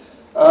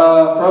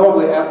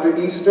 Probably after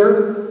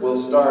Easter, we'll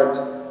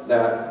start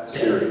that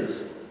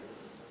series.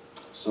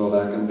 So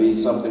that can be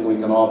something we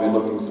can all be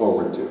looking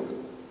forward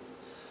to.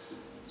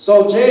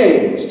 So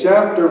James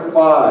chapter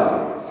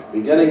 5,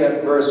 beginning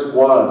at verse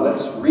 1.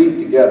 Let's read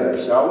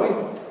together, shall we?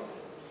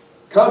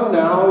 Come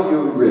now,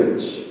 you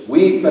rich,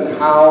 weep and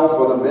howl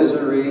for the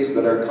miseries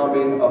that are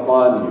coming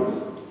upon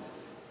you.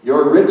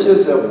 Your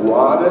riches have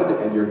rotted,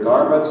 and your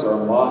garments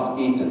are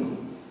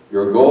moth-eaten.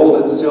 Your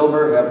gold and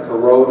silver have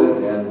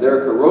corroded, and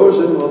their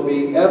corrosion will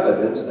be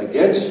evidence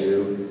against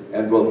you,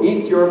 and will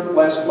eat your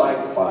flesh like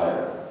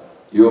fire.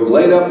 You have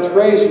laid up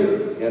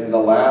treasure in the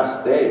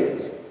last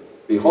days.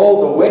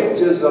 Behold, the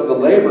wages of the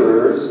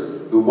laborers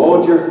who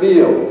mowed your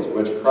fields,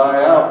 which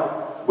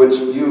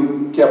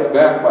you kept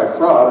back by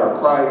fraud, are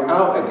crying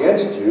out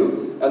against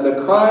you, and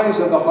the cries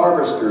of the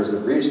harvesters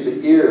have reached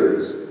the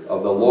ears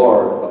of the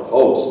Lord of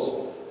hosts.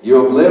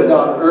 You have lived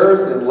on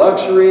earth in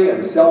luxury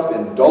and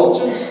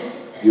self-indulgence.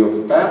 You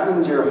have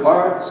fattened your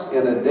hearts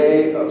in a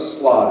day of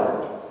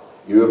slaughter.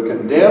 You have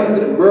condemned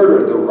and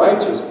murdered the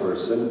righteous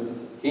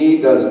person. He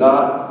does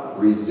not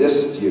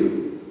resist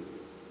you.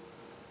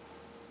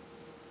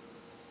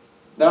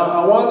 Now,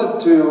 I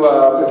wanted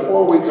to,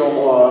 before we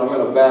go on, I'm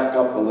going to back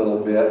up a little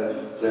bit.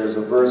 There's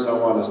a verse I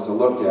want us to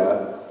look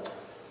at.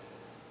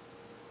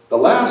 The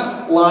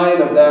last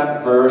line of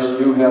that verse,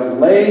 you have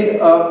laid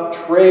up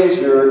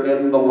treasure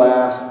in the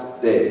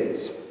last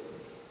days.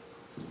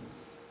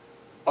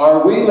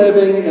 Are we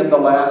living in the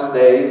last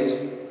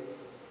days?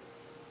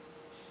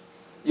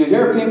 You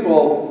hear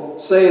people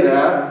say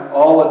that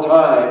all the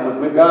time, but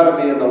we've got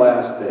to be in the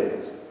last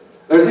days.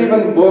 There's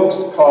even books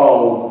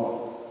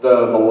called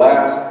The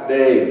Last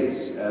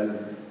Days, and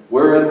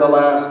we're in the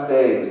last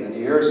days. And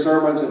you hear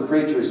sermons and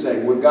preachers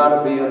saying, we've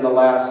got to be in the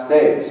last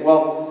days.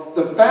 Well,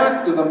 the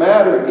fact of the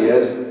matter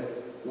is,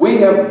 we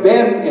have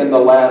been in the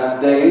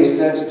last days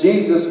since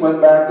Jesus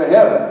went back to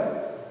heaven.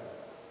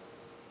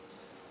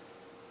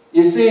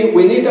 You see,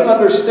 we need to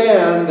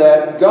understand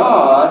that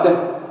God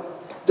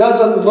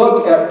doesn't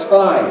look at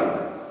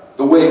time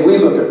the way we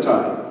look at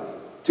time.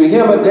 To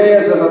him, a day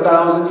is as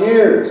 1,000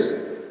 years.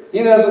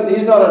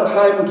 He's not a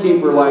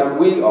timekeeper like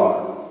we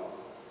are.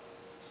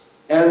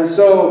 And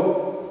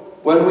so,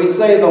 when we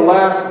say the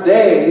last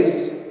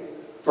days,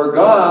 for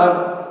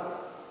God,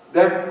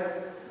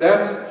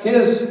 that's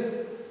his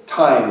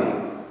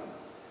timing.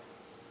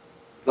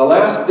 The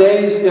last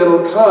days,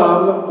 it'll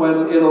come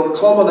when it'll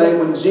culminate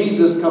when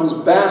Jesus comes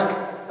back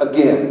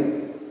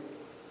again.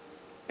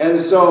 And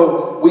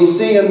so, we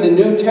see in the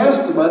New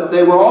Testament,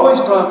 they were always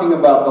talking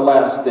about the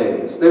last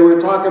days. They were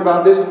talking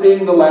about this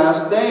being the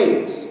last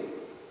days.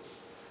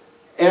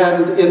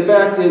 And in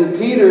fact, in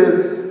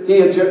Peter, he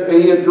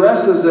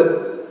addresses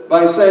it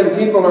by saying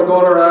people are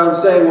going around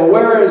saying, well,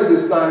 where is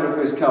this sign of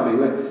his coming?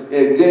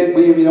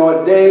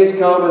 Days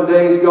come and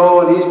days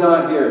go and he's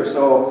not here.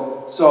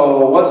 So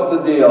what's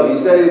the deal? He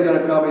said he's going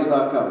to come, he's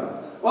not coming.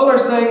 Well, they're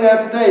saying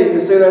that today. You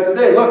can say that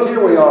today. Look,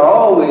 here we are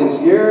all these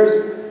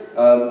years,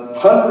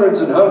 hundreds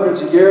and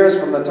hundreds of years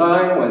from the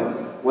time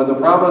when the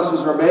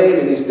promises were made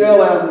and he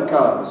still hasn't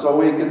come. So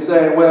we could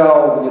say,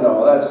 well,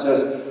 that's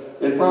just...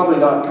 it's probably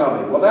not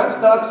coming. Well,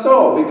 that's not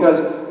so, because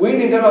we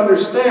need to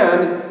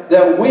understand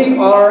that we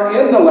are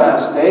in the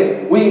last days.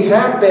 We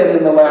have been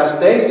in the last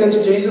days since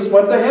Jesus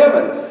went to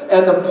heaven.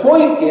 And the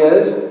point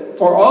is,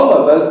 for all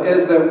of us,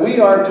 is that we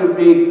are to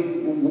be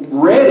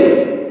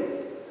ready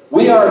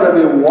We are to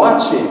be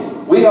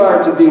watching. We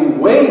are to be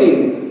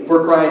waiting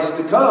for Christ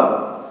to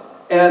come.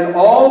 And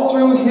all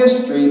through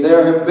history,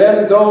 there have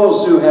been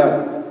those who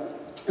have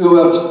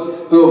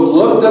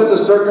looked at the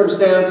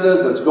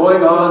circumstances that's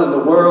going on in the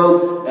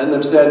world and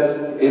they've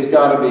said, it's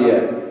got to be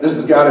it. This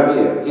has got to be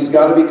it. He's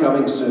got to be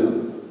coming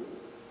soon.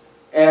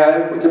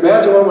 And we can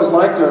imagine what it was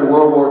like during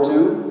World War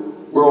II,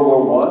 World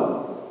War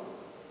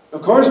I.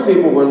 Of course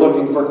people were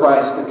looking for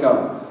Christ to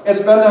come. It's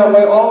been that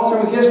way all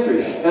through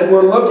history. And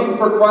we're looking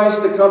for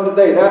Christ to come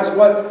today. That's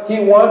what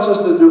He wants us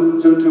to do,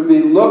 to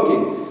be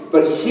looking.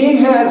 But He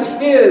has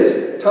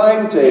His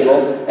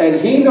timetable, and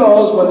He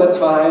knows when the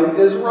time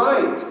is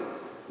right.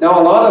 Now,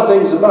 a lot of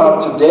things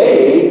about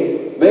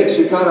today makes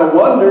you kind of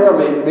wonder,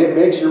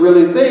 makes you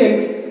really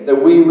think that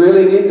we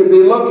really need to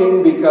be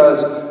looking,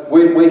 because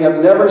we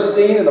have never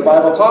seen, and the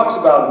Bible talks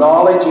about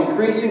knowledge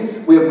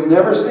increasing, we have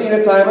never seen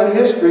a time in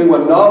history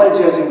when knowledge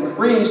has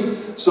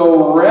increased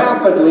so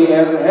rapidly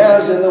as it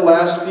has in the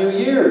last few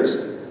years.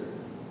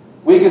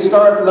 We could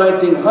start in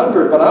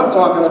 1900, but I'm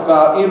talking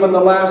about even the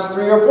last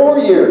 3 or 4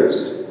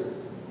 years.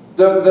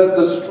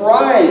 The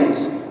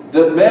strides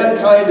that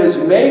mankind is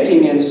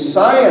making in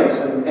science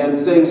and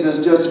things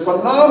is just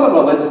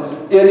phenomenal.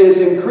 It is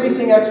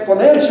increasing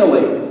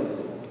exponentially.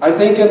 I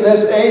think in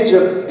this age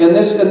in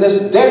this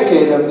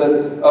decade of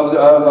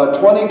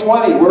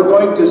 2020, we're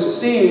going to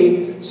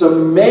see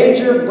some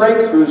major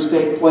breakthroughs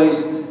take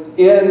place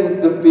in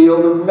the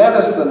field of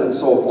medicine and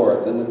so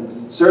forth,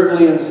 and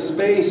certainly in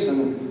space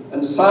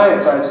and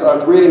science. I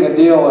was reading a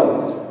deal,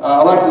 and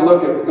I like to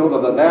go to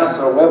the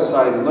NASA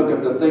website and look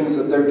at the things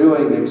that they're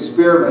doing, the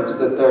experiments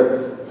that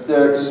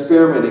they're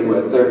experimenting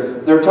with.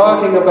 They're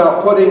talking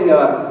about putting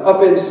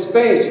up in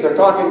space. They're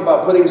talking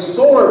about putting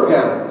solar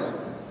panels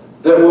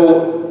that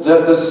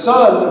the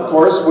sun, of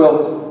course,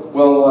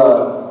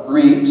 will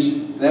reach.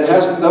 That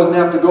doesn't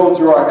have to go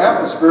through our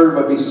atmosphere,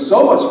 but be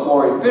so much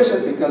more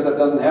efficient because it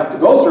doesn't have to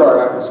go through our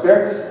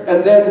atmosphere.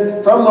 And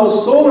then from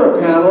those solar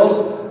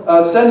panels,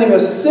 sending a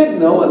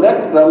signal, an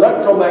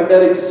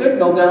electromagnetic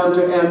signal, down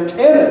to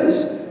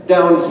antennas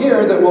down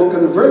here that will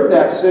convert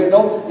that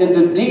signal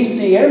into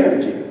DC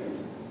energy,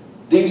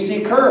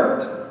 DC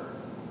current.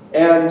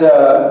 And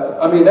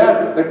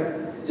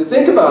you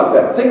think about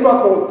that. Think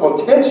about the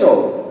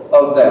potential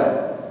of that.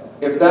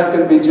 If that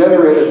can be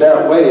generated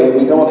that way, and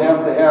we don't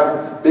have to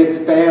have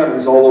big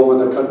fans all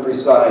over the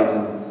countryside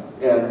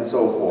and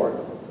so forth.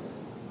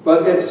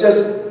 But it's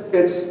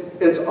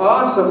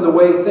awesome the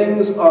way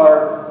things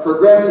are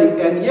progressing,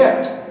 and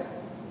yet,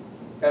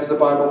 as the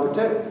Bible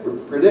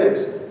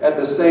predicts, at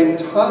the same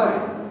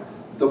time,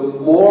 the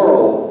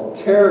moral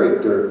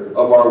character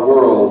of our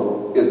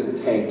world is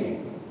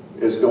tanking,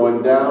 is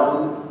going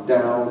down,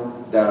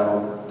 down,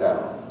 down,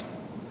 down.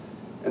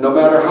 And no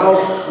matter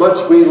how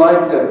much we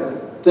like to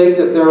think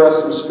that there are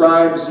some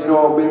strides,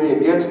 maybe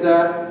against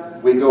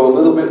that, we go a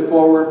little bit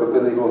forward, but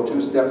then they go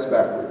 2 steps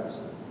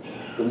backwards.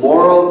 The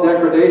moral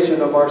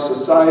degradation of our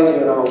society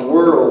and our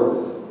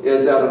world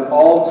is at an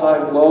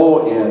all-time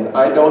low, and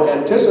I don't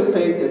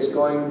anticipate it's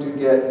going to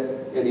get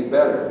any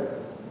better.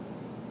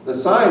 The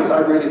signs,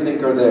 I really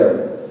think, are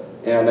there.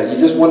 And you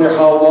just wonder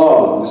how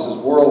long. This is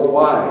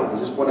worldwide. You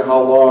just wonder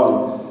how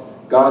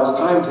long God's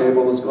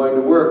timetable is going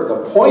to work.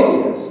 The point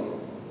is,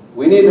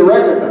 we need to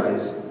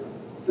recognize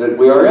that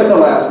we are in the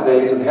last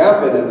days and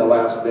have been in the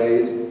last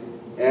days,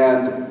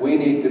 and we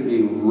need to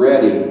be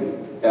ready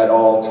at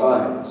all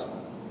times.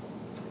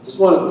 Just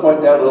wanted to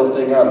point that little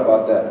thing out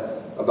about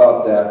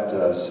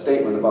that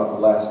statement about the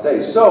last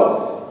days.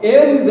 So,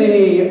 in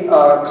the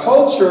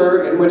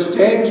culture in which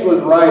James was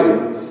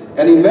writing,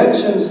 and he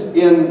mentions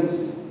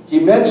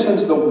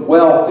the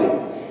wealthy.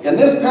 In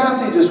this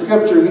passage of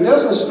Scripture, he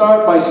doesn't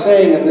start by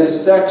saying in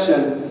this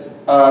section,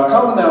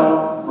 "Come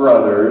now,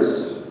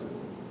 brothers."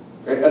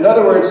 In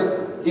other words,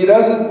 he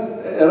doesn't.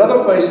 In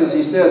other places,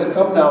 he says,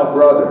 "Come now,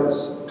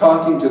 brothers,"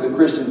 talking to the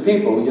Christian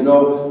people.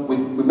 We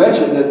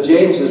mentioned that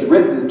James is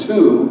written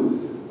to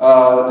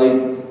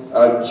the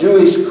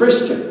Jewish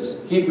Christians,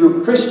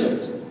 Hebrew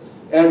Christians.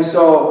 And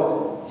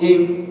so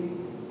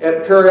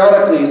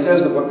periodically he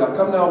says in the book, "Now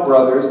come now,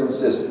 brothers and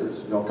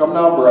sisters. Come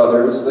now,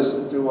 brothers,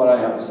 listen to what I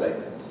have to say."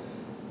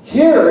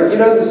 Here, he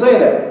doesn't say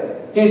that.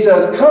 He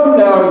says, "Come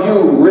now,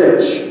 you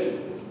rich."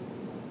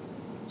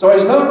 So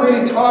he's not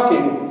really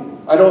talking,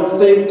 I don't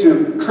think,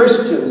 to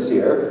Christians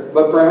here,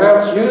 but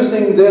perhaps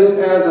using this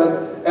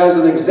as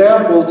an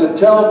example to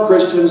tell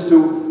Christians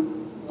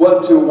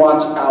what to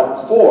watch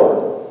out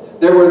for.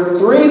 There were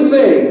 3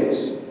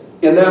 things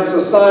in that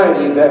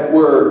society that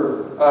were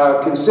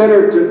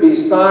considered to be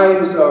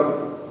signs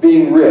of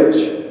being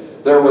rich.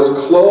 There was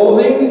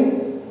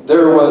clothing,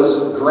 there was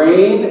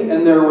grain,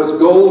 and there was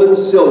gold and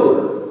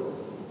silver.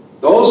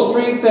 Those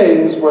 3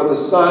 things were the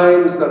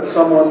signs that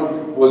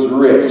someone was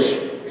rich.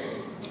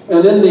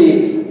 And in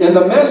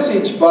the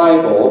Message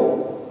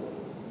Bible,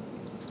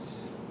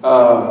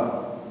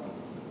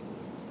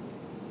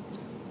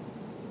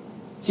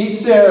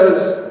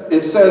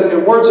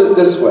 it words it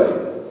this way: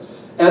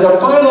 "And a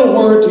final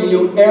word to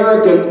you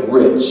arrogant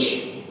rich.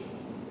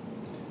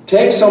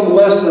 Take some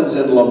lessons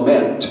in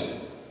lament.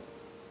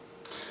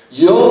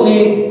 You'll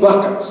need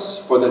buckets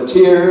for the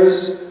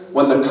tears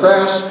when the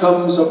crash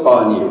comes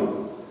upon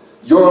you.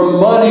 Your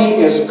money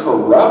is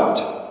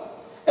corrupt,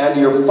 and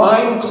your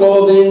fine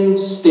clothing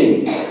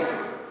stink.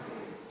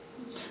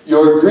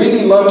 Your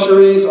greedy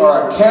luxuries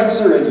are a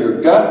cancer in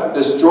your gut,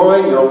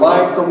 destroying your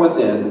life from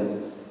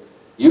within.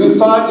 You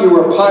thought you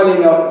were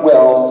piling up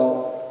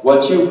wealth.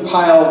 What you've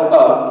piled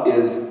up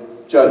is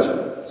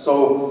judgment.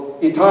 So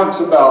he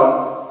talks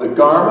about the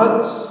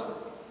garments.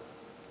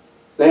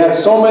 They had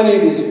so many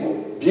of these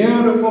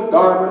beautiful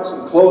garments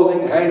and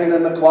clothing hanging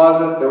in the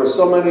closet. There were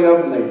so many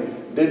of them, they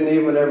didn't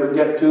even ever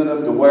get to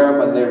them to wear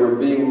them, and they were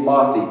being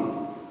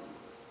moth-eaten.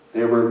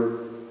 They were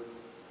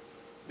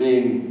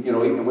being,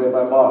 eaten away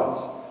by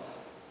moths.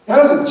 It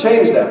hasn't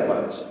changed that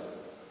much,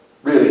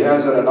 really,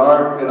 has it, in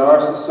our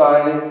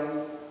society?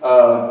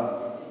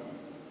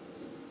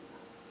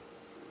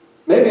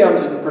 Maybe I'm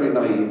just a pretty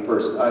naive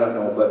person, I don't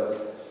know,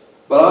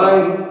 but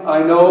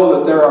I know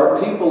that there are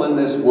people in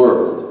this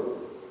world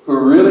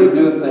who really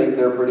do think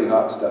they're pretty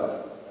hot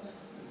stuff.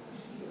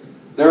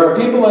 There are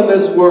people in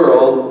this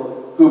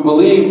world who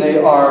believe they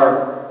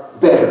are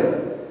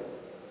better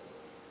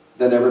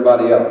than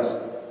everybody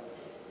else.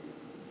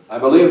 I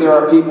believe there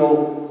are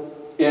people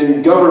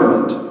in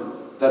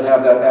government that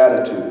have that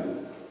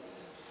attitude.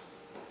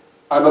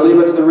 I believe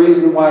it's the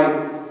reason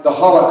why the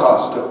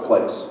Holocaust took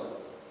place.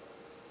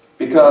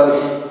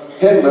 Because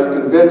Hitler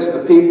convinced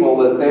the people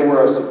that they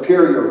were a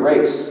superior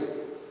race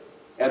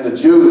and the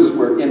Jews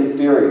were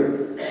inferior.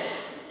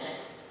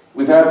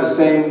 We've had the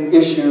same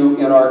issue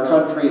in our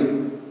country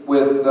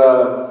with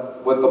the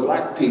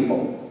black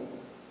people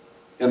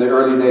in the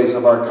early days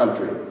of our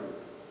country.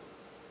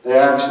 They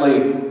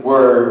actually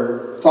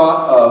were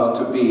thought of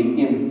to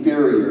be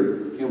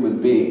inferior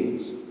human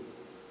beings.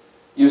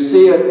 You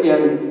see it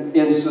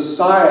in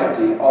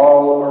society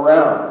all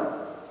around.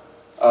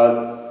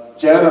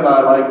 Jan and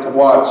I like to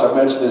watch, I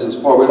mentioned this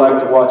before, we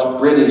like to watch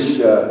British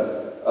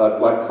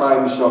like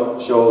crime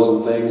shows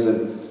and things,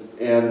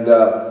 and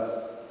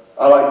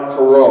I like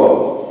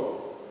Perot,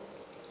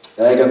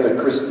 Agatha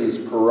Christie's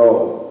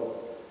Perot.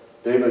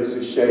 David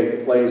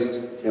Suchet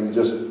plays him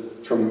just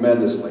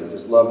tremendously.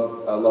 Just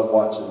love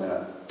watching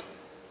that.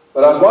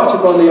 But I was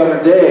watching one the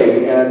other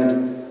day,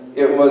 and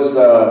it was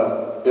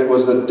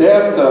the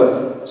death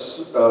of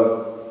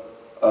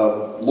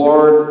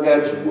Lord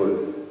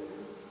Edgewood,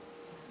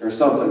 or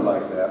something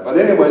like that. But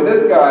anyway,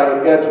 this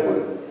guy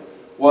Edgewood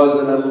was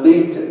an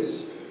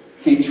elitist.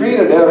 He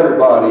treated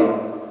everybody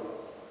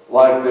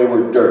like they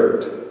were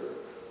dirt.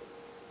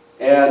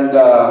 And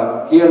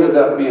he ended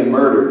up being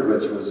murdered,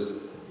 which was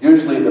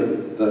usually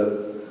the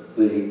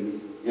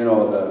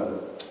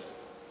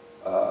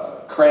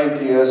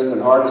crankiest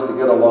and hardest to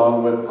get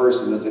along with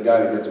person is the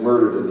guy that gets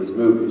murdered in these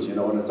movies,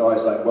 and it's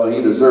always like, well,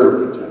 he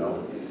deserved it,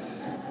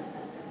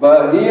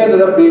 But he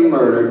ended up being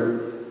murdered.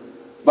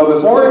 But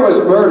before he was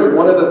murdered,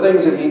 one of the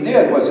things that he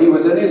did was he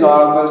was in his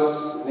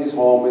office, in his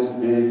home, his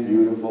big,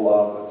 beautiful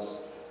office.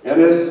 And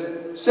his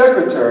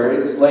secretary,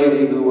 this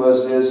lady who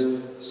was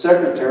his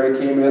secretary,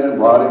 came in and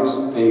brought him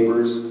some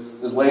papers.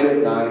 It was late at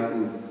night,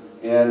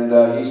 and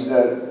he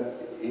said,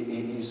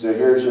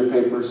 here's your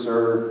paper,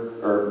 sir,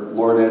 or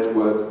Lord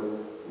Edgewood.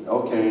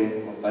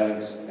 Okay, well,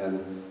 thanks.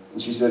 And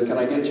she said, can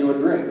I get you a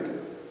drink?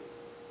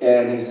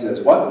 And he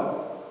says,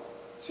 what?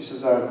 She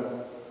says,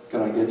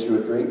 can I get you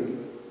a drink?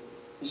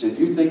 He said,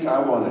 you think I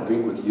want to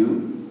drink with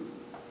you?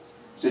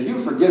 He said, you're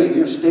forgetting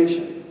your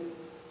station.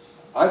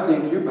 I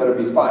think you better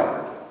be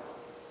fired.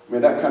 I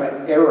mean, that kind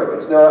of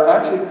arrogance. There are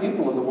actually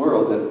people in the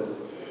world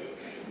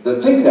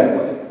that think that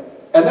way.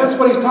 And that's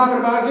what he's talking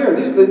about here.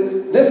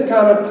 This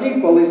kind of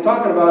people he's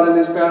talking about in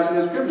this passage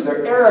of Scripture.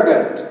 They're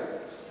arrogant.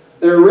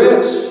 They're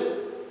rich.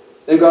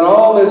 They've got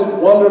all this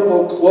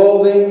wonderful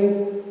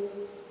clothing.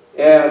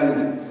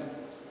 And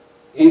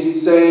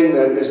he's saying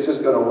that it's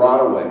just going to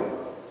rot away.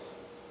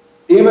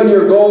 Even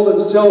your gold and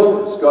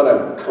silver is going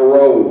to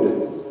corrode.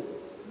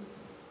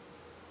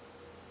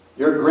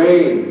 Your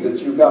grain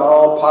that you got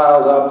all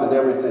piled up and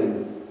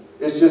everything,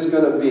 it's just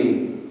going to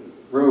be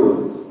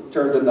ruined,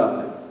 turned to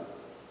nothing.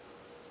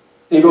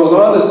 He goes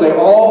on to say,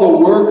 all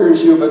the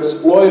workers you've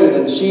exploited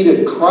and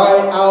cheated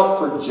cry out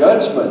for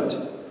judgment.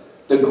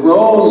 The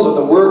groans of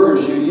the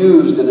workers you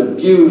used and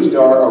abused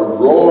are a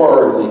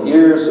roar in the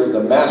ears of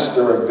the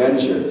master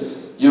avenger.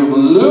 You've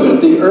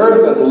looted the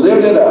earth and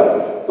lived it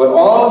up, but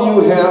all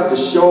you have to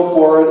show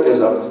for it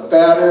is a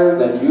fatter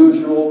than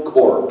usual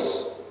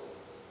corpse.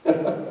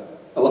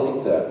 I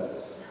like that.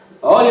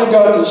 All you've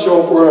got to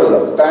show for it is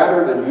a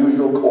fatter than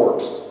usual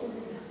corpse.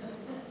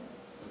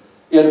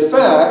 In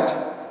fact,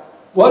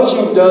 what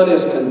you've done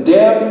is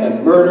condemn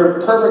and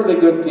murder perfectly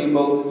good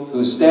people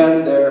who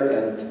stand there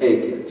and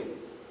take it.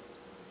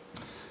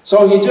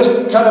 So he just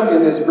kind of,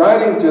 in his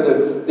writing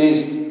to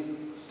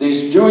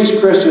these Jewish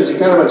Christians, he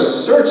kind of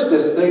inserts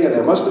this thing, and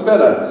there must have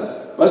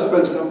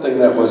been something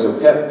that was a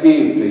pet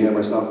peeve to him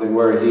or something,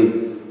 where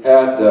he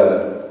had,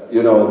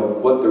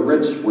 what the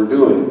rich were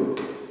doing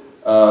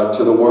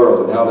to the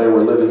world and how they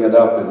were living it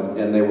up,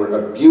 and they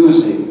were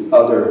abusing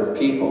other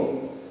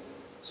people.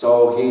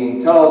 So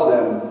he tells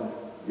them,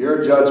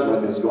 Your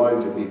judgment is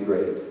going to be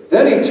great.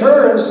 Then he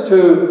turns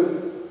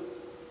to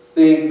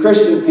the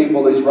Christian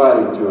people he's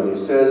writing to, and he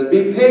says,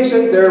 be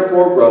patient,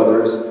 therefore,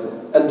 brothers,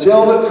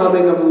 until the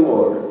coming of the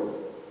Lord.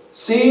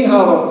 See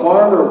how the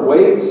farmer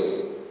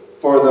waits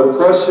for the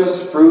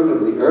precious fruit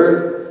of the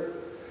earth,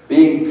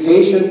 being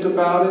patient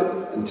about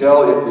it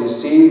until it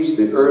receives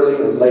the early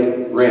and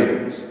late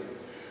rains.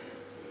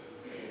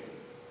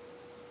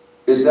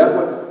 Is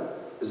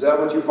that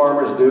what you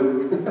farmers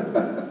do?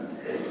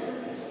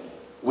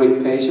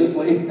 Wait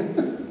patiently?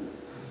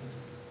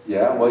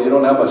 Yeah, well, you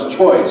don't have much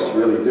choice,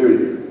 really, do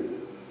you?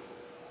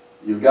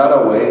 You've got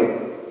to wait,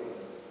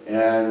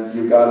 and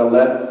you've got to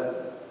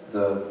let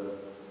the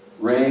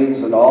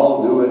rains and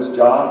all do its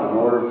job in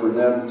order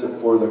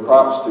for the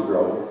crops to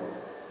grow.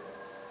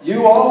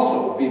 You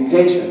also be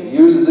patient. He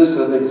uses this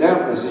as an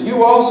example. He says,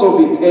 you also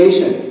be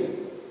patient.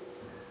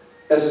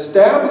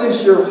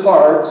 Establish your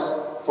hearts,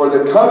 for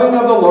the coming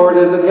of the Lord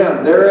is at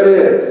hand. There it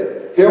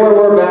is. Here we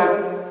were back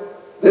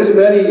this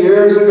many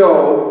years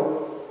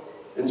ago,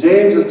 and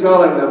James is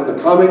telling them the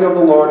coming of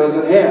the Lord is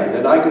at hand.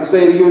 And I can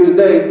say to you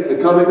today,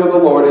 the coming of the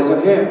Lord is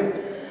at hand.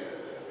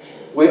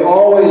 We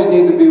always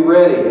need to be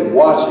ready and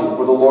watching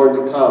for the Lord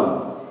to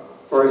come,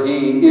 for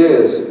He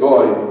is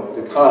going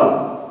to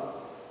come.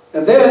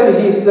 And then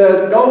he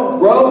said, don't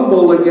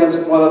grumble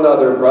against one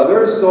another,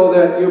 brothers, so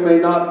that you may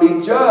not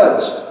be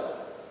judged.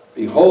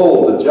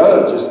 Behold, the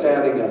judge is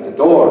standing at the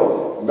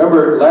door.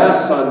 Remember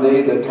last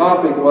Sunday, the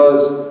topic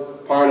was,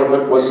 part of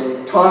it was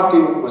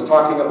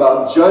talking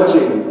about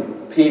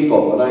judging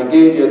people. And I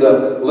gave you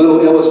the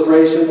little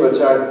illustration, which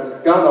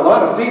I've gotten a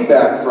lot of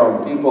feedback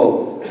from.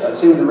 People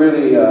seem to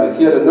really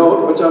hit a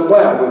note, which I'm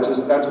glad,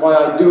 that's why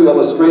I do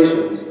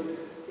illustrations,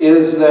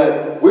 is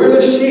that we're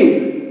the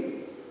sheep,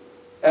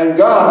 and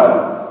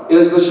God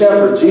is the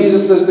shepherd.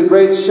 Jesus is the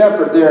great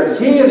shepherd there, and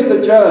He is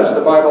the judge,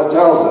 the Bible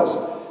tells us.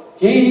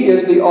 He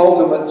is the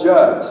ultimate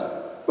judge.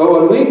 But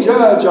when we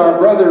judge our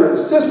brother and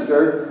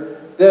sister,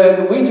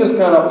 then we just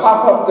kind of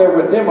pop up there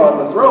with Him on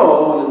the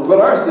throne and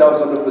put ourselves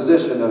in a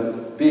position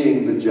of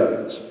being the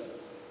judge.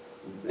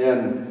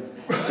 And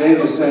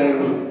James is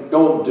saying,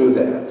 don't do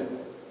that.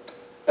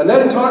 And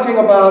then talking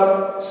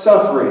about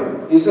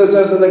suffering. He says,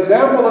 as an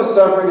example of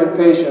suffering and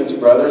patience,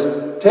 brothers,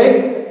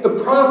 take the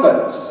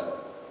prophets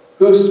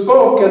who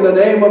spoke in the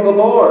name of the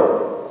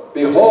Lord.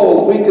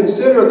 Behold, we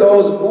consider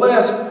those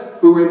blessed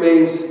who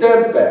remain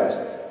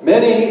steadfast.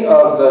 Many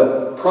of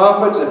the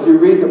prophets, if you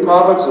read the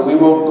prophets, and we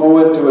won't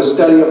go into a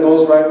study of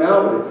those right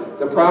now, but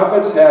the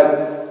prophets had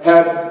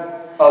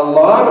a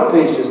lot of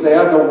patience. They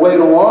had to wait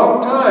a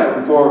long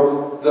time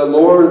for the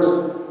Lord's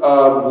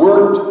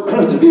word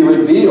to be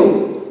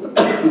revealed.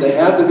 They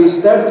had to be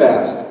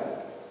steadfast.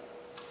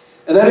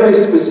 And then he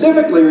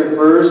specifically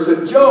refers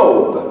to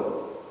Job.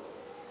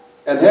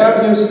 And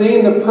have you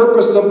seen the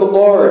purpose of the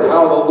Lord,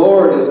 how the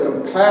Lord is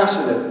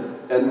compassionate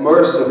and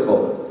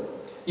merciful?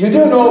 You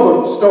do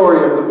know the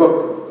story of the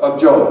book of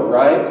Job,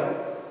 right?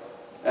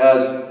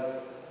 As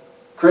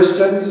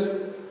Christians,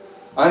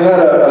 I had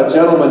a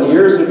gentleman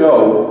years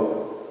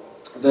ago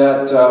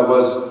that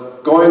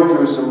was going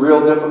through some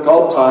real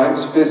difficult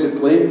times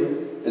physically.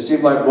 It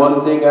seemed like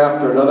one thing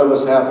after another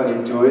was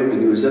happening to him,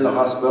 and he was in the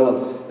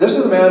hospital. This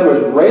is a man who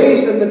was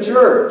raised in the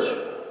church.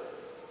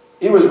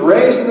 He was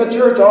raised in the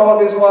church all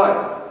of his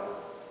life.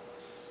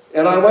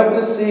 And I went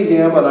to see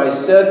him, and I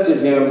said to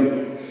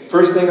him,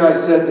 first thing I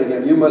said to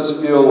him, you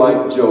must feel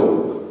like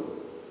Job.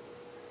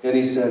 And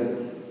he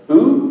said,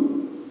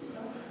 who?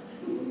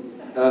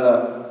 And I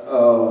thought,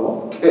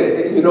 oh,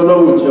 okay. You don't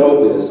know who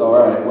Job is. All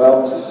right,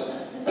 well,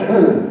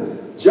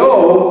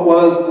 Job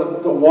was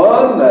the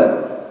one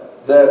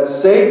that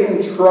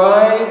Satan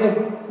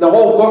tried. The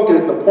whole book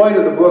is, the point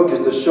of the book is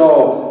to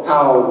show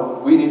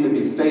how we need to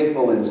be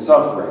faithful in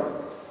suffering.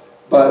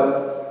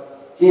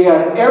 But he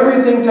had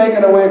everything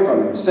taken away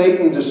from him.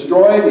 Satan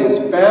destroyed his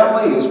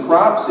family, his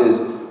crops,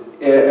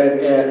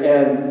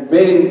 and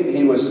made him,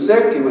 he was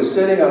sick. He was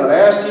sitting on an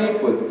ash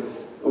heap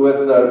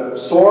with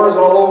sores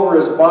all over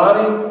his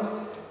body.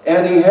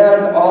 And he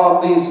had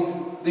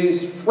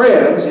these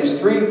friends, these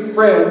three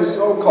friends,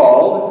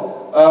 so-called,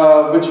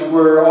 which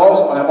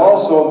have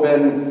also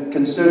been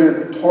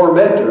considered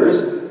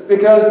tormentors,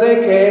 because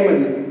they came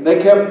and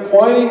they kept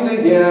pointing to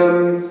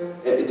him,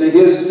 to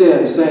his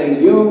sin,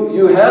 saying,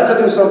 you had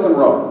to do something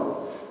wrong.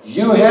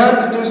 You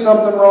had to do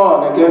something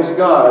wrong against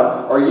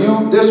God, or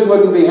this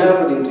wouldn't be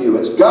happening to you.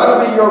 It's got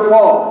to be your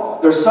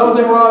fault. There's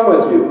something wrong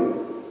with you.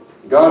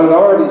 God had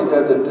already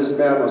said that this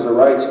man was a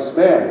righteous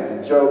man.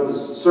 And Job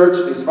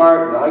searched his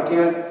heart,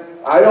 and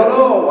I don't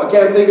know. I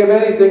can't think of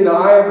anything that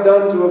I have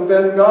done to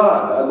offend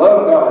God. I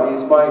love God.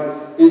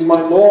 He's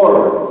my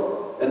Lord.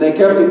 And they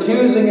kept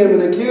accusing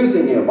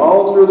him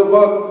all through the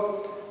book.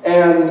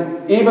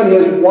 And even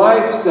his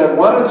wife said,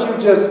 why don't you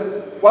just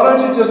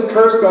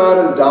curse God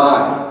and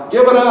die?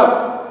 Give it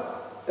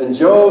up. And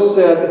Job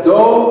said,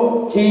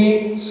 though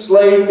he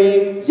slay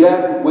me,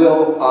 yet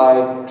will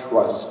I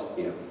trust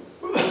him.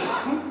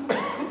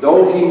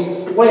 Though he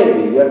slay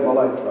me, yet will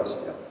I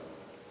trust him.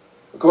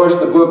 Of course,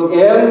 the book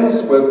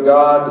ends with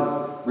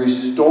God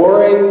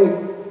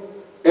restoring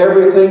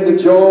everything to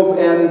Job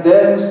and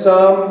then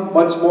some,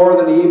 much more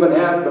than he even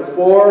had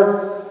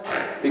before,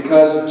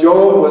 because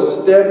Job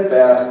was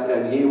steadfast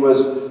and he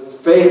was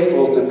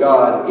faithful to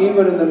God,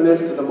 even in the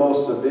midst of the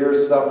most severe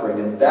suffering.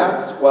 And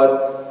that's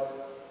what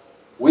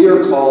we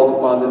are called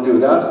upon to do.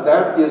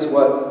 That is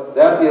what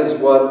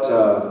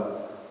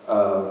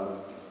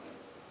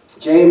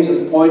James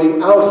is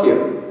pointing out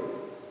here.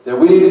 That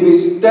we need to be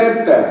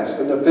steadfast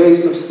in the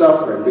face of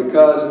suffering,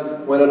 because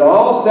when it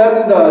all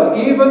said and done,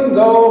 even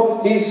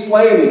though he's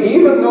slain me,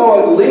 even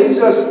though it leads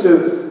us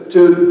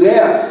to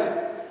death,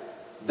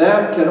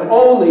 that can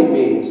only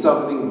mean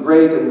something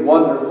great and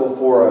wonderful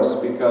for us,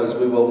 because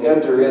we will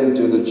enter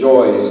into the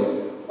joys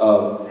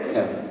of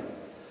heaven.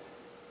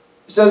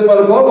 He says, but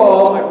above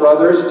all, my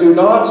brothers, do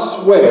not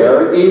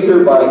swear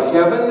either by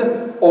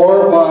heaven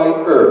or by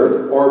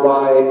earth or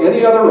by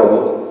any other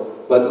oath,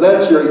 but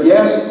let your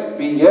yes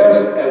be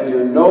yes and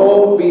your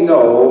no be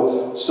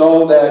no,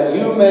 so that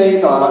you may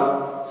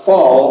not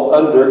fall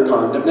under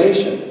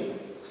condemnation.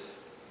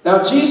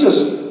 Now,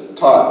 Jesus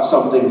taught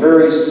something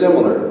very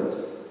similar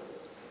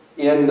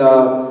in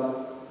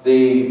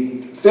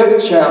the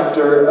 5th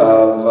chapter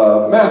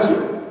of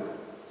Matthew.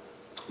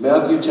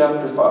 Matthew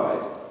chapter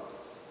 5.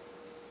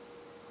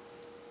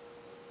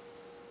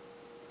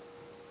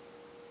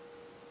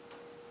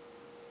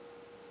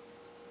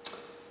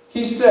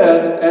 He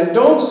said, and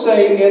don't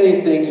say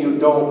anything you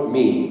don't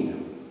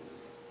mean.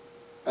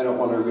 I don't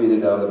want to read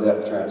it out of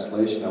that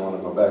translation. I want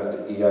to go back to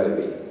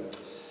EIV.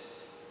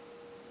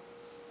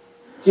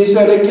 He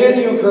said, again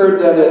you've heard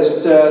that it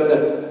is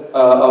said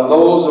of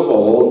those of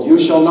old, you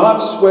shall not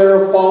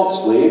swear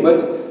falsely,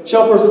 but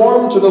shall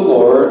perform to the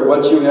Lord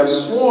what you have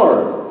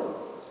sworn.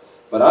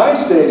 But I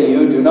say to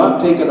you, do not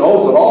take an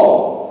oath at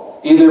all,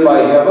 either by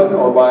heaven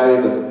or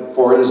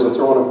for it is the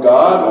throne of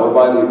God, or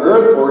by the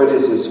earth, for it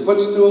is his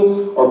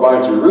footstool, or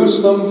by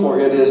Jerusalem, for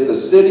it is the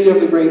city of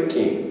the great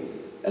king.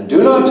 And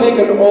do not take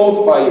an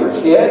oath by your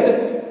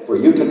head, for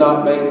you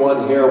cannot make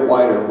one hair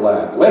white or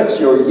black. Let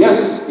your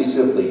yes be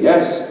simply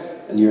yes,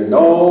 and your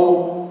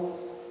no,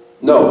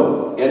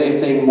 no.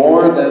 Anything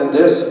more than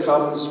this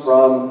comes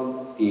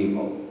from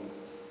evil.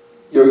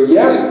 Your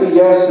yes be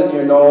yes, and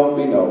your no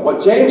be no.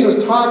 What James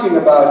is talking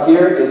about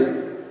here is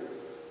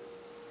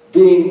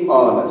being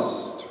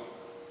honest.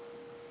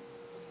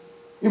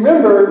 You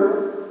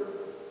remember,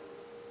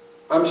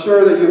 I'm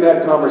sure that you've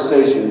had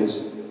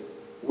conversations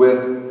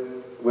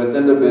with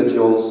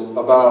individuals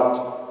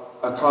about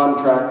a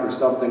contract or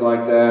something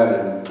like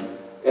that,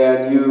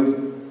 and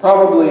you've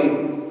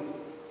probably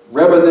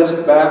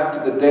reminisced back to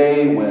the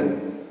day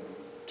when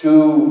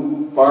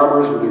two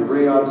farmers would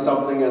agree on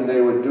something and they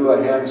would do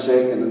a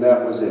handshake and then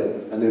that was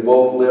it, and they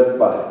both lived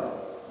by it.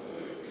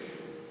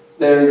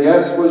 Their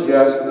yes was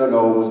yes and their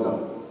no was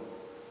no.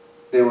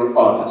 They were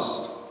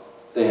honest.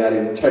 They had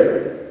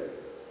integrity.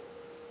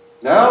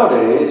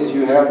 Nowadays,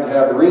 you have to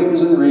have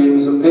reams and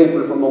reams of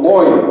paper from the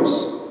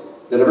lawyers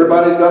that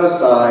everybody's got to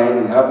sign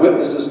and have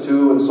witnesses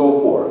to and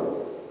so forth,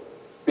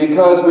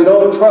 because we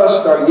don't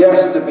trust our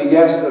yes to be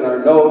yes and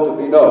our no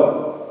to be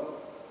no.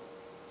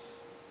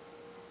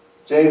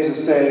 James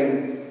is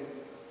saying,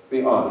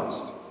 be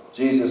honest.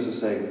 Jesus is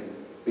saying,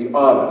 be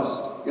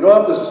honest. You don't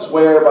have to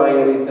swear by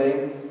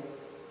anything,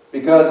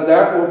 because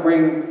that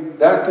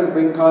can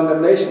bring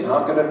condemnation.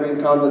 How can it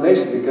bring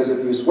condemnation? Because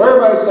if you swear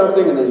by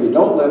something and then you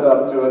don't live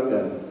up to it,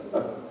 then,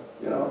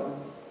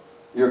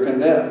 you're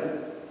condemned.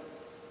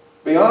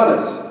 Be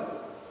honest.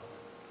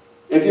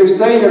 If you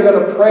say you're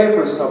going to pray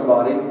for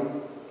somebody,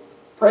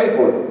 pray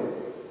for them.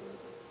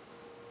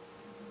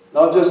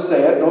 Don't just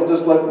say it. Don't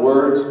just let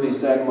words be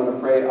saying, I'm going to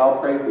pray, I'll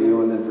pray for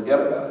you, and then forget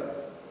about it.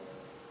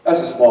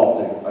 That's a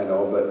small thing, I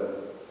know,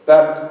 but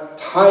that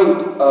type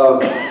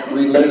of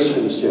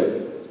relationship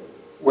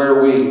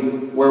where we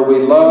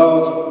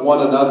love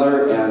one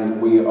another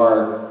and we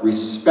are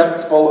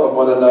respectful of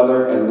one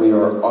another and we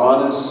are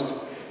honest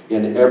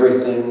in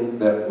everything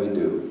that we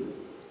do.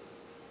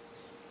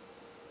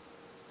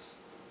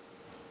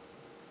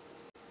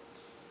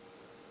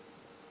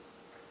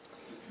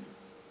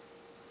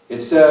 It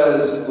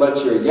says,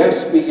 let your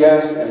yes be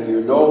yes and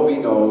your no be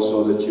no,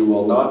 so that you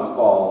will not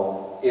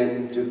fall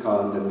into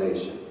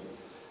condemnation.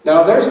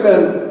 Now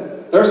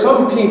there's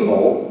some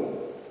people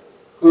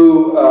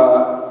who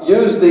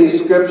use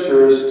these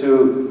scriptures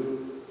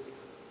to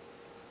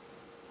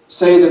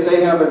say that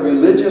they have a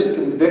religious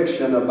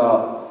conviction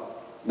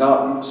about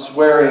not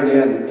swearing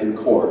in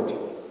court,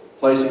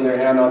 placing their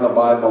hand on the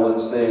Bible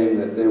and saying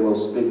that they will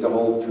speak the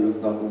whole truth,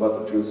 nothing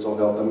but the truth, so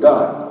help them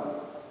God.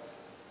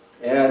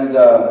 And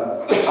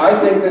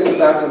I think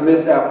that's a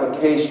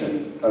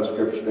misapplication of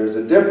Scripture. There's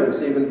a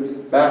difference.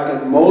 Even back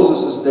in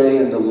Moses' day,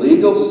 in the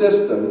legal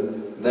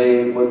system,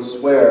 they would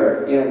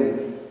swear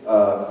in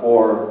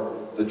for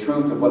the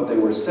truth of what they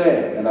were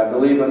saying. And I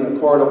believe in the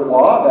court of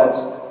law,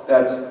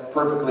 that's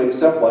perfectly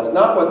acceptable. That's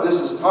not what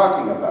this is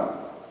talking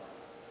about.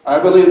 I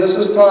believe this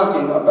is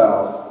talking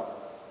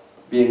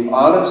about being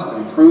honest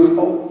and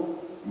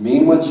truthful,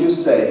 mean what you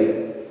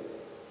say,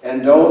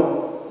 and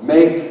don't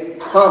make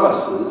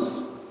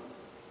promises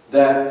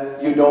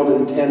that you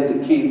don't intend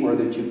to keep or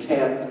that you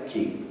can't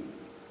keep.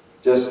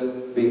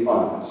 Just be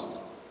honest.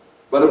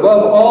 But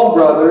above all,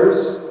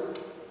 brothers,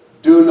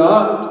 do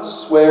not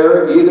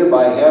swear either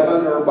by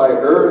heaven or by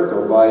earth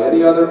or by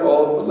any other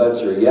oath, but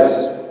let your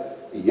yes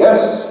be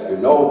yes, your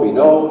no be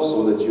no,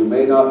 so that you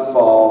may not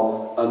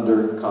fall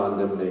under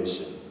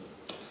condemnation.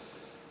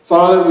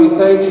 Father, we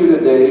thank you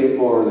today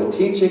for the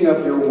teaching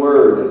of your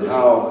word and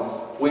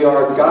how we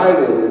are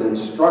guided and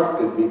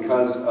instructed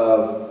because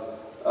of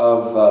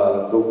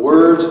the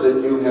words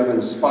that you have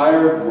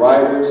inspired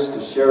writers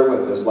to share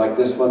with us, like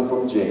this one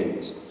from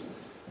James.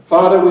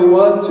 Father, we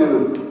want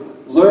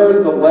to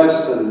learn the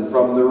lesson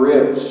from the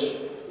rich.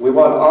 We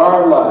want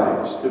our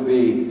lives to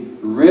be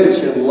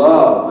rich in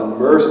love and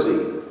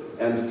mercy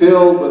and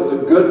filled with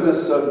the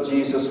goodness of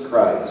Jesus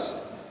Christ.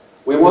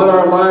 We want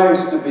our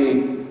lives to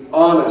be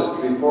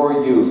honest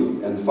before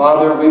you. And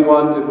Father, we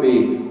want to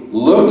be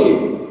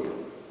looking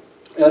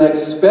and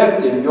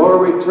expecting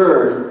your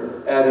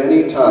return at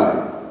any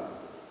time.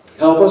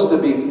 Help us to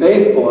be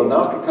faithful and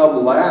not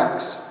become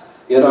lax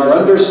in our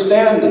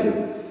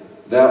understanding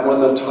that when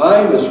the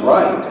time is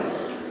right,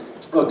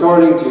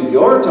 according to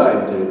your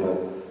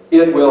timetable,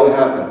 it will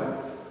happen,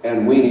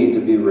 and we need to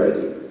be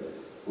ready.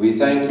 We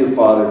thank you,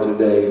 Father,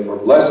 today for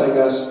blessing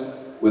us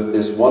with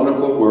this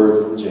wonderful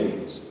word from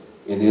James.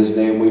 In his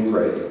name we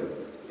pray.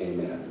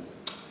 Amen.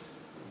 I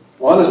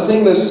want to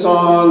sing this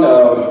song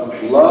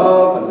of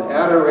love and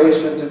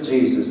adoration to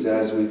Jesus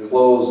as we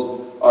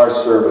close our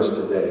service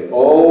today.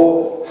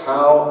 Oh,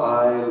 how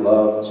I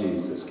love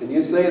Jesus. Can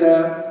you say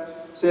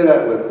that? Say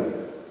that with me.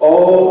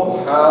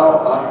 Oh, how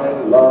I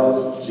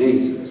love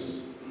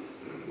Jesus.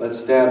 Let's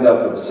stand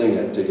up and sing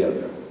it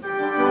together.